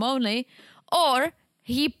his room only, or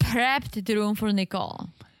he prepped the room for Nicole.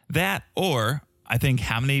 That, or I think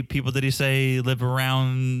how many people did he say live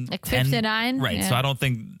around? Like 10? 59? Right. Yeah. So I don't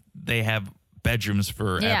think they have bedrooms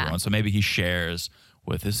for everyone. So maybe he shares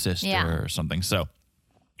with his sister or something. So,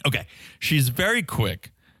 okay. She's very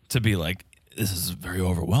quick to be like, this is very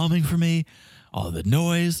overwhelming for me. All the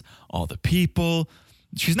noise, all the people.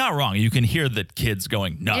 She's not wrong. You can hear the kids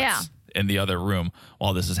going nuts in the other room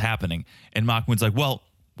while this is happening. And Mahmoud's like, well,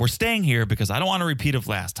 we're staying here because I don't want a repeat of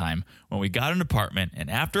last time when we got an apartment and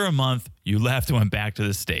after a month you left and went back to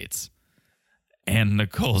the States. And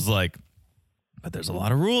Nicole's like, but there's a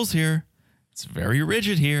lot of rules here. It's very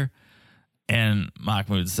rigid here. And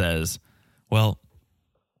Mahmoud says, well,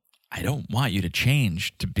 I don't want you to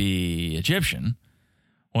change to be Egyptian.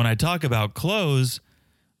 When I talk about clothes,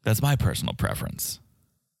 that's my personal preference.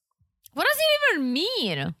 What does it even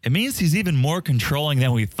mean? It means he's even more controlling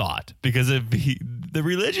than we thought. Because if the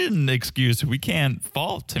religion excuse we can't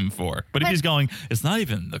fault him for. But if he's going, it's not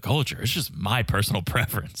even the culture. It's just my personal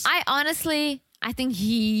preference. I think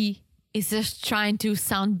he is just trying to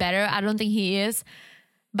sound better. I don't think he is.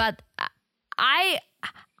 But I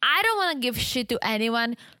don't want to give shit to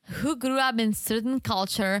anyone who grew up in certain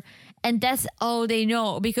culture and that's all they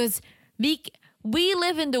know. Because we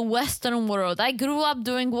live in the Western world. I grew up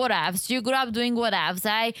doing whatevs. You grew up doing whatevs.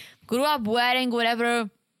 I grew up wearing whatever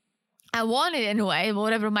I wanted anyway,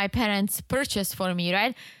 whatever my parents purchased for me,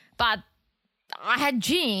 right? But I had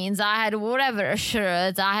jeans, I had whatever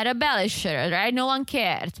shirts, I had a belly shirt, right? No one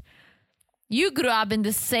cared. You grew up in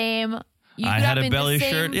the same... I had a belly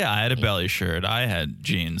shirt. Yeah, I had a belly shirt. I had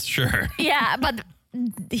jeans, sure. Yeah, but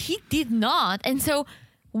he did not. And so...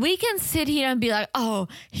 we can sit here and be like, oh,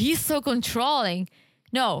 he's so controlling.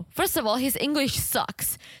 No, first of all, his English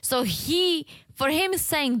sucks. So for him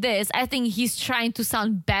saying this, I think he's trying to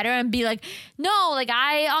sound better and be like, no, like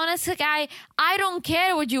I honestly, I don't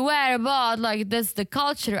care what you wear, but like that's the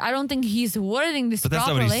culture. I don't think he's wording this properly. But that's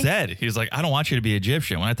not what he said. He's like, I don't want you to be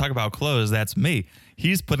Egyptian. When I talk about clothes, that's me.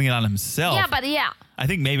 He's putting it on himself. Yeah, but yeah. I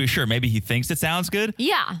think maybe he thinks it sounds good.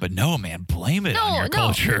 Yeah. But no, man, blame it on your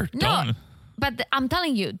culture. Don't. But I'm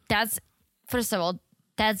telling you, that's, first of all,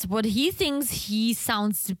 that's what he thinks he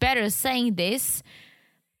sounds better saying this.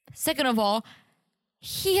 Second of all,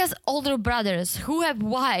 he has older brothers who have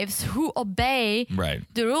wives who obey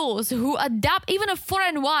the rules, who adapt, even a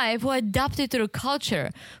foreign wife who adapted to the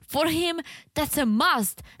culture. For him, that's a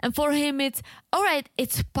must. And for him, it's, all right,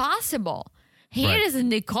 it's possible. Here is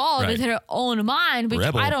Nicole with her own mind, which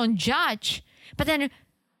I don't judge. But then...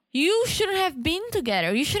 you shouldn't have been together.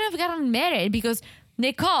 You shouldn't have gotten married because,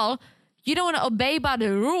 Nicole, you don't want to obey by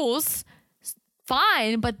the rules.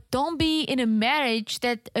 Fine, but don't be in a marriage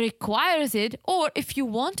that requires it. Or if you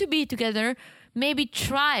want to be together, maybe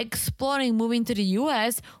try exploring moving to the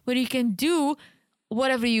US where you can do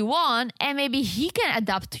whatever you want and maybe he can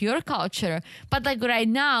adapt to your culture. But like right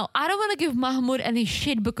now, I don't want to give Mahmoud any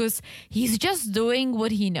shit because he's just doing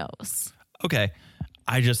what he knows. Okay.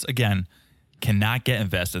 I just, again, cannot get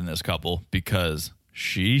invested in this couple because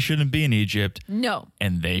she shouldn't be in Egypt. No.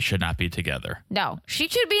 And they should not be together. No. She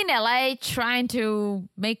should be in LA trying to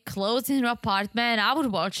make clothes in her apartment. I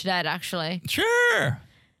would watch that actually. Sure.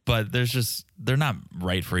 But they're not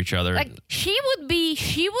right for each other. Like she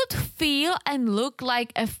would feel and look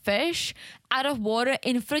like a fish out of water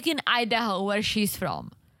in freaking Idaho where she's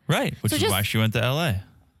from. Right. Which is why she went to LA.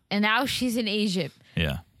 And now she's in Egypt.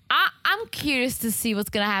 Yeah. I'm curious to see what's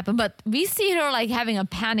going to happen, but we see her like having a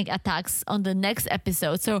panic attacks on the next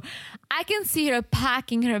episode. So I can see her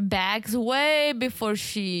packing her bags way before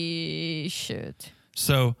she should.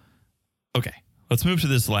 So, okay, let's move to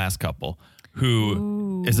this last couple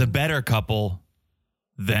who is a better couple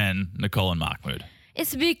than Nicole and Mahmoud.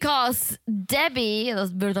 It's because Debbie,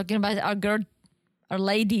 we're talking about our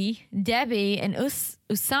lady, Debbie and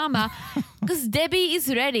Usama, because Debbie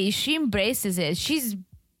is ready. She embraces it. She's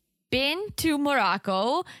been to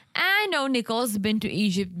Morocco. I know Nicole's been to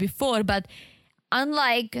Egypt before, but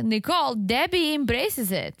unlike Nicole, Debbie embraces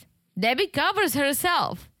it. Debbie covers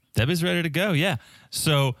herself. Debbie's ready to go, yeah.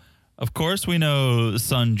 So, of course, we know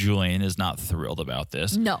son Julian is not thrilled about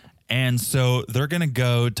this. No. And so they're going to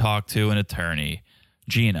go talk to an attorney,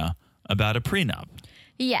 Gina, about a prenup.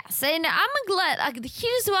 Yes, and I'm glad. Like,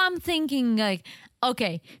 here's what I'm thinking. Like,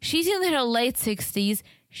 okay, she's in her late 60s.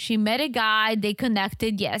 She met a guy. They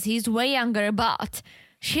connected. Yes, he's way younger, but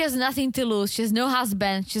she has nothing to lose. She has no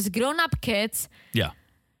husband. She's grown-up kids. Yeah.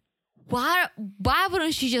 Why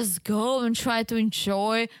wouldn't she just go and try to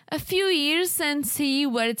enjoy a few years and see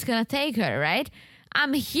where it's going to take her, right?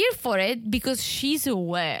 I'm here for it because she's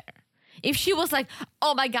aware. If she was like,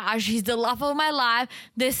 oh my gosh, he's the love of my life.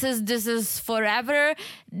 This is forever.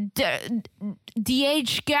 The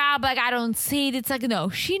age gap, like I don't see it. It's like, no,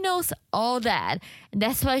 she knows all that. And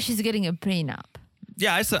that's why she's getting a prenup.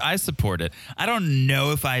 Yeah, I support it. I don't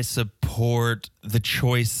know if I support the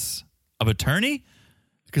choice of attorney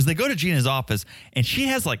because they go to Gina's office and she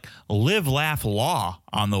has like live, laugh, law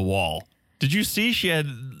on the wall. Did you see she had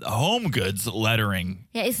Home Goods lettering?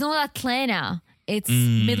 Yeah, it's not Atlanta. It's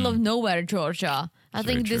middle of nowhere, Georgia. I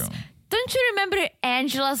think this. True. Don't you remember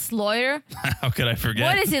Angela's lawyer? How could I forget?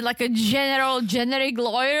 What is it, like a generic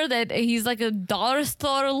lawyer that he's like a dollar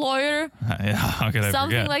store lawyer? Yeah, how could I forget?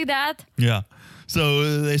 Something like that. Yeah.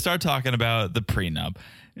 So they start talking about the prenup.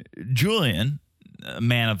 Julian, a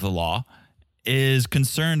man of the law, is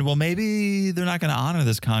concerned, well, maybe they're not going to honor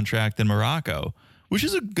this contract in Morocco, which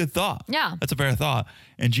is a good thought. Yeah. That's a fair thought.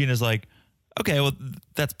 And Gina's like, okay, well,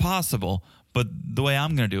 that's possible. But the way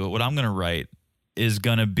I'm going to do it, what I'm going to write is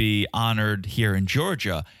going to be honored here in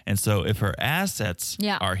Georgia. And so if her assets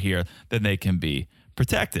are here, then they can be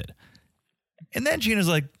protected. And then Gina's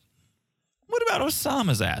like, what about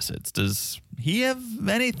Osama's assets? Does he have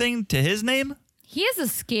anything to his name? He has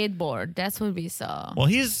a skateboard. That's what we saw. Well,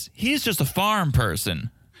 he's just a farm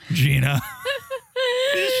person, Gina.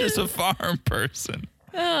 He's just a farm person.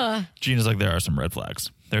 Gina's like, there are some red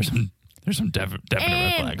flags. There's some definite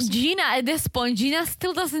red flags. Gina, at this point, Gina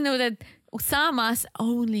still doesn't know that Osama's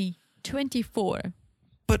only 24.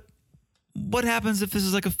 But what happens if this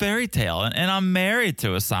is like a fairy tale and I'm married to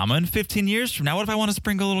Osama and 15 years from now? What if I want to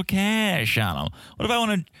sprinkle a little cash on him? What if I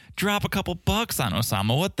want to drop a couple bucks on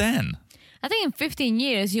Osama? What then? I think in 15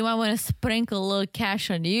 years, you might want to sprinkle a little cash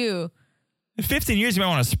on you. In 15 years, you might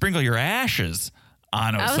want to sprinkle your ashes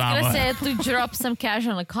on Osama. I was going to say to drop some cash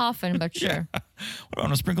on a coffin, but sure. Yeah. What if I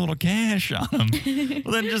want to sprinkle a little cash on him?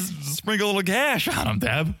 Well, then just sprinkle a little cash on him,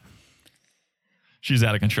 Deb. She's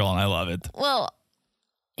out of control, and I love it. Well,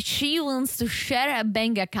 she wants to share a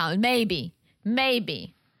bank account. Maybe.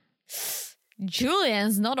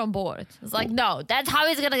 Julian's not on board. It's like, no, that's how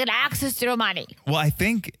he's going to get access to your money. Well, I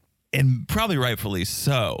think, and probably rightfully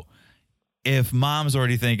so, if mom's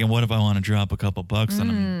already thinking, what if I want to drop a couple bucks on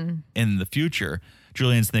him in the future?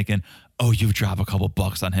 Julian's thinking, oh, you've dropped a couple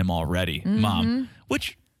bucks on him already, Mom.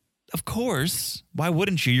 Which, of course, why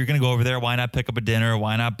wouldn't you? You're going to go over there. Why not pick up a dinner?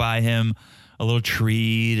 Why not buy him a little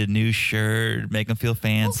treat, a new shirt, make him feel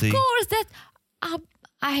fancy? Of course,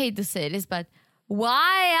 I hate to say this, but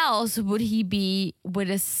why else would he be with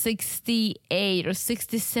a 68 or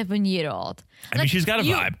 67-year-old? I mean, she's got a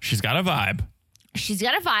vibe. She's got a vibe.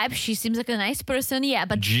 She seems like a nice person, yeah.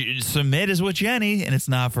 But Submit is with Jenny, and it's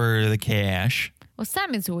not for the cash. Well,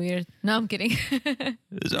 Sam is weird. No, I'm kidding. And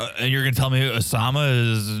you're going to tell me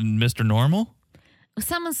Osama is Mr. Normal?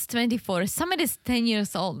 Osama's 24. Osama is 10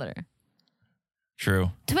 years older.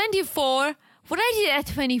 True. 24. What I did at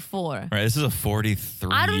 24. Right. This is a 43.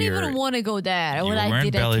 I don't even want to go there. What I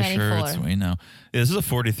did at 24. Shirts, we know. This is a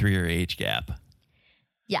 43-year age gap.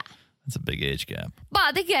 Yeah. That's a big age gap.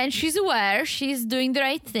 But again, she's aware. She's doing the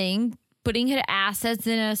right thing, putting her assets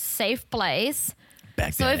in a safe place.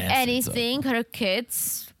 So if anything, her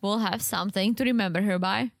kids will have something to remember her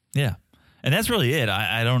by. Yeah. And that's really it.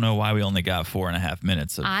 I don't know why we only got 4.5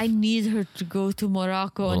 minutes. I need her to go to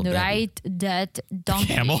Morocco and ride that donkey.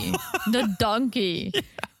 Camel? The donkey.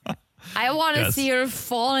 Yeah. I want to see her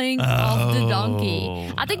falling off the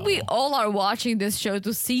donkey. I think we all are watching this show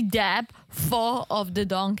to see Deb fall off the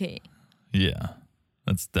donkey. Yeah.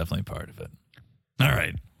 That's definitely part of it. All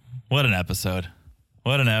right. What an episode.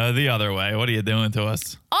 The other way. What are you doing to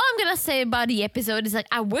us? All I'm going to say about the episode is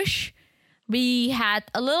I wish we had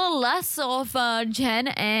a little less of Jen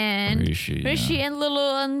and Rishi and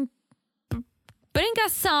Lulu and bring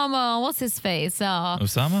us some, what's his face?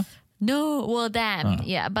 Osama? No, well, Dan.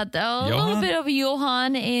 Yeah, but a little bit of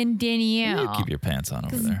Johan and Danielle. You keep your pants on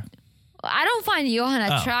over there. I don't find Johan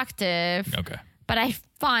attractive. Okay. But I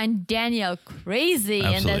find Danielle crazy,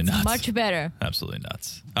 Absolutely and that's nuts. much better. Absolutely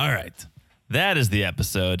nuts. All right. That is the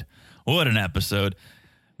episode. What an episode.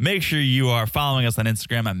 Make sure you are following us on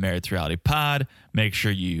Instagram at Married to Reality Pod. Make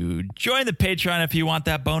sure you join the Patreon if you want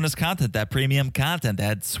that bonus content, that premium content,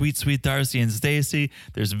 that sweet, sweet Darcy and Stacy.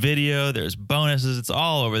 There's video, there's bonuses. It's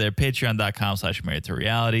all over there. Patreon.com/Married to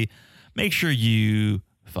Reality. Make sure you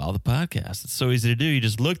follow the podcast. It's so easy to do. You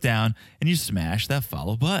just look down and you smash that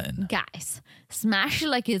follow button. Guys, smash it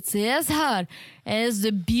like it's as hot as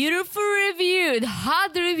the beautiful review, the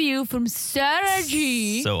hot review from Sarah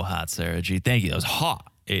G. So hot, Sarah G. Thank you. That was hot.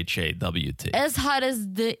 HAWT. As hot as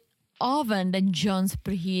the oven that John's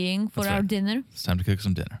preheating for our dinner. It's time to cook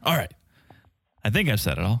some dinner. All right. I think I've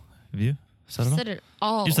said it all. Have you said it all? Said it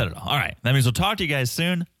all. You said it all. All right. That means we'll talk to you guys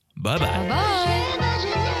soon. Bye-bye. Bye-bye.